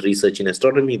in research in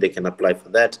astronomy, they can apply for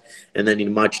that. And then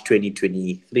in March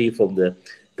 2023, from the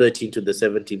 13th to the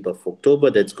 17th of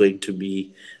October, that's going to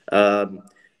be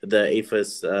the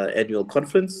AFIS annual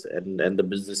conference and the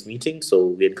business meeting. So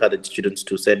we encourage students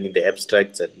to send in the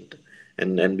abstracts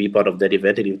and be part of that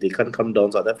event. And if they can't come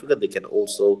down South Africa, they can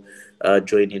also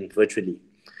join in virtually.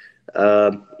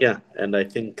 Yeah, and I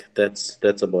think that's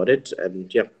about it.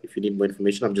 And yeah, if you need more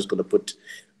information, I'm just going to put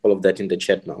all of that in the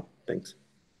chat now. Thanks.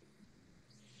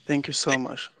 Thank you so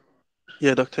much.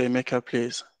 Yeah, Dr. Emeka,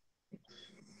 please.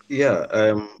 Yeah,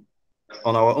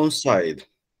 on our own side,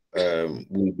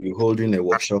 we'll be holding a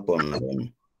workshop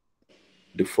on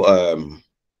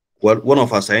one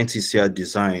of our scientists here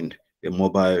designed a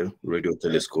mobile radio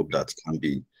telescope that can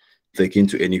be taken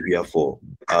to anywhere for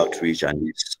outreach, and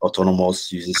it's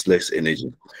autonomous, uses less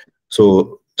energy.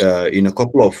 So in a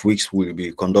couple of weeks, we'll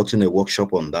be conducting a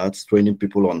workshop on that, training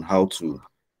people on how to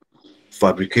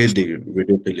fabricate the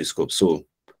radio telescope. So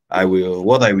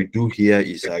what I will do here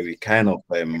is I will kind of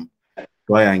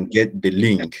try and get the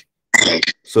link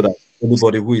so that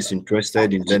anybody who is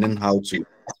interested in learning how to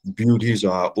build his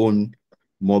or her own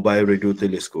mobile radio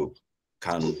telescope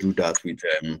can do that with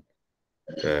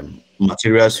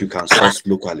materials you can source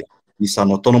locally. It's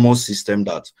an autonomous system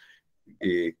that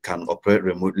can operate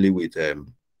remotely with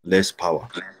less power.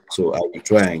 So I will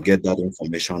try and get that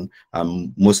information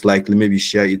and most likely maybe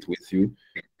share it with you.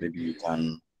 Maybe you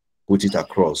can put it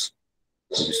across.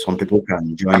 Maybe some people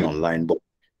can join online, but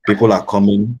people are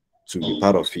coming to be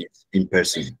part of it in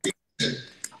person.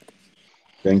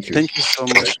 Thank you. Thank you so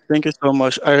much. Thank you so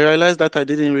much. I realized that I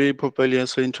didn't really properly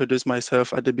also introduce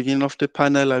myself at the beginning of the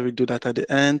panel. I will do that at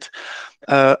the end.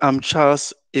 I'm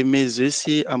Charles-Aimé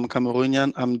Nzeussi. I'm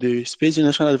Cameroonian. I'm the Space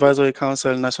Generation Advisory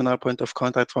Council National Point of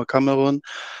Contact for Cameroon.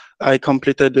 I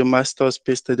completed the Master's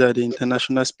Space Study at the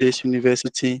International Space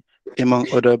University, among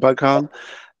other backgrounds.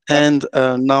 And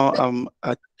now I'm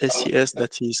at SCS,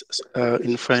 that is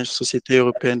in French, Société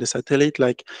Européenne de Satellite,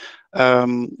 like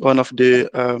one of the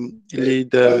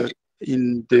leader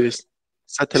in the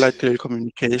satellite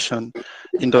telecommunication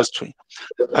industry.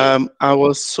 I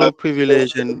was so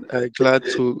privileged and glad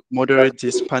to moderate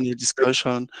this panel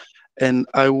discussion. And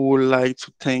I would like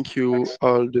to thank you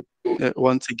all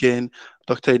once again,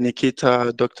 Dr.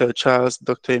 Nikhita, Dr. Charles,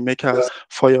 Dr. Emeka,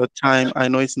 for your time. I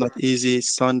know it's not easy.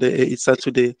 It's Sunday, it's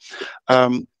Saturday.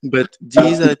 But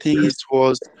these, I think, it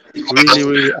was really,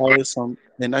 really awesome.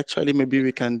 And actually, maybe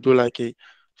we can do like a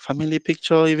family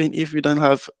picture, even if we don't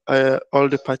have all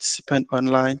the participants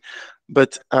online.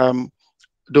 But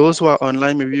those who are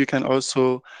online, maybe you can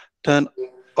also turn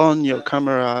on your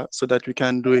camera so that we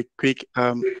can do a quick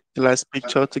last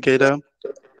picture together.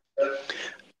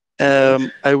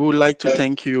 I would like to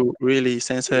thank you really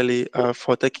sincerely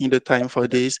for taking the time for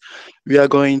this. We are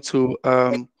going to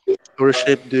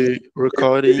reshape the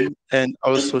recording and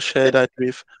also share that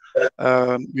with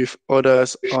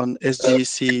others on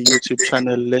SGAC YouTube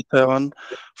channel later on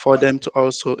for them to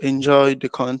also enjoy the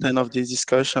content of this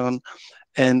discussion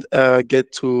and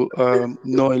get to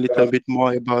know a little bit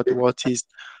more about what is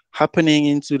happening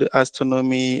into the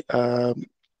astronomy, I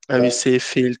will say,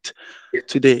 field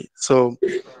today. So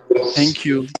thank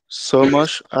you so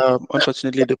much.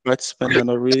 Unfortunately, the participants are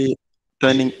not really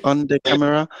turning on the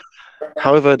camera.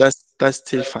 However, that's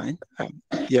still fine.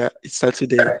 Yeah, it's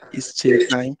Saturday. It's chill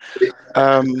time.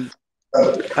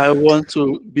 I want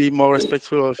to be more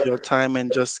respectful of your time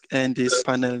and just end this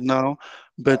panel now.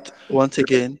 But once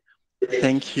again,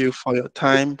 Thank you for your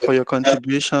time, for your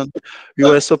contribution. We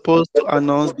were supposed to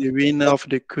announce the winner of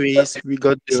the quiz. We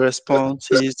got the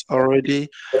responses already.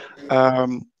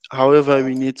 However,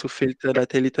 we need to filter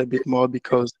that a little bit more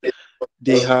because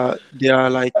they are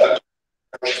like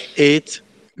 8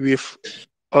 with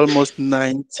almost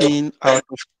 19 out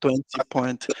of 20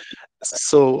 points.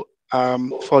 So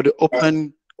for the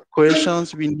open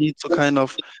questions, we need to kind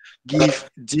of give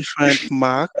different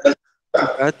mark to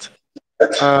that.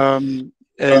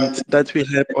 And that will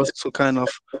help us to kind of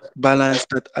balance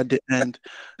that at the end.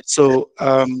 So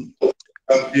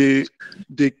the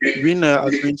the winner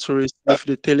are going to receive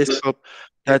the telescope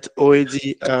that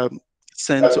already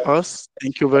sent to us.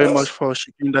 Thank you very much for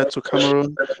shipping that to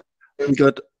Cameroon. We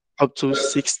got up to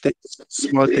 6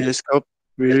 small telescope.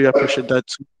 We really appreciate that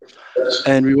too.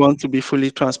 And we want to be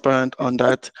fully transparent on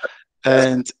that.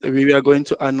 And we are going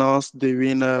to announce the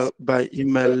winner by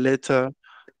email later.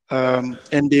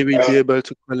 And they will be able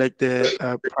to collect their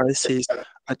prices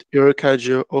at Eureka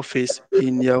Geo office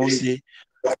in Yaoundé,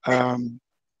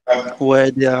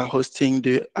 where they are hosting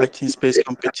the ActinSpace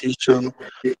competition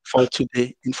for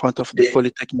today in front of the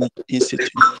Polytechnic Institute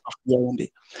of Yaoundé.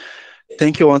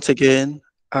 Thank you once again,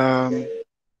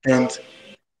 and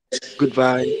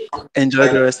goodbye. Enjoy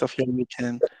the rest of your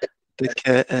weekend. Take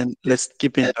care, and let's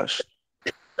keep in touch.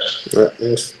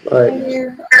 Yes. Bye. Thank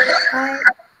you. Bye.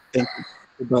 Thank you.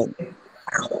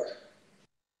 Goodbye.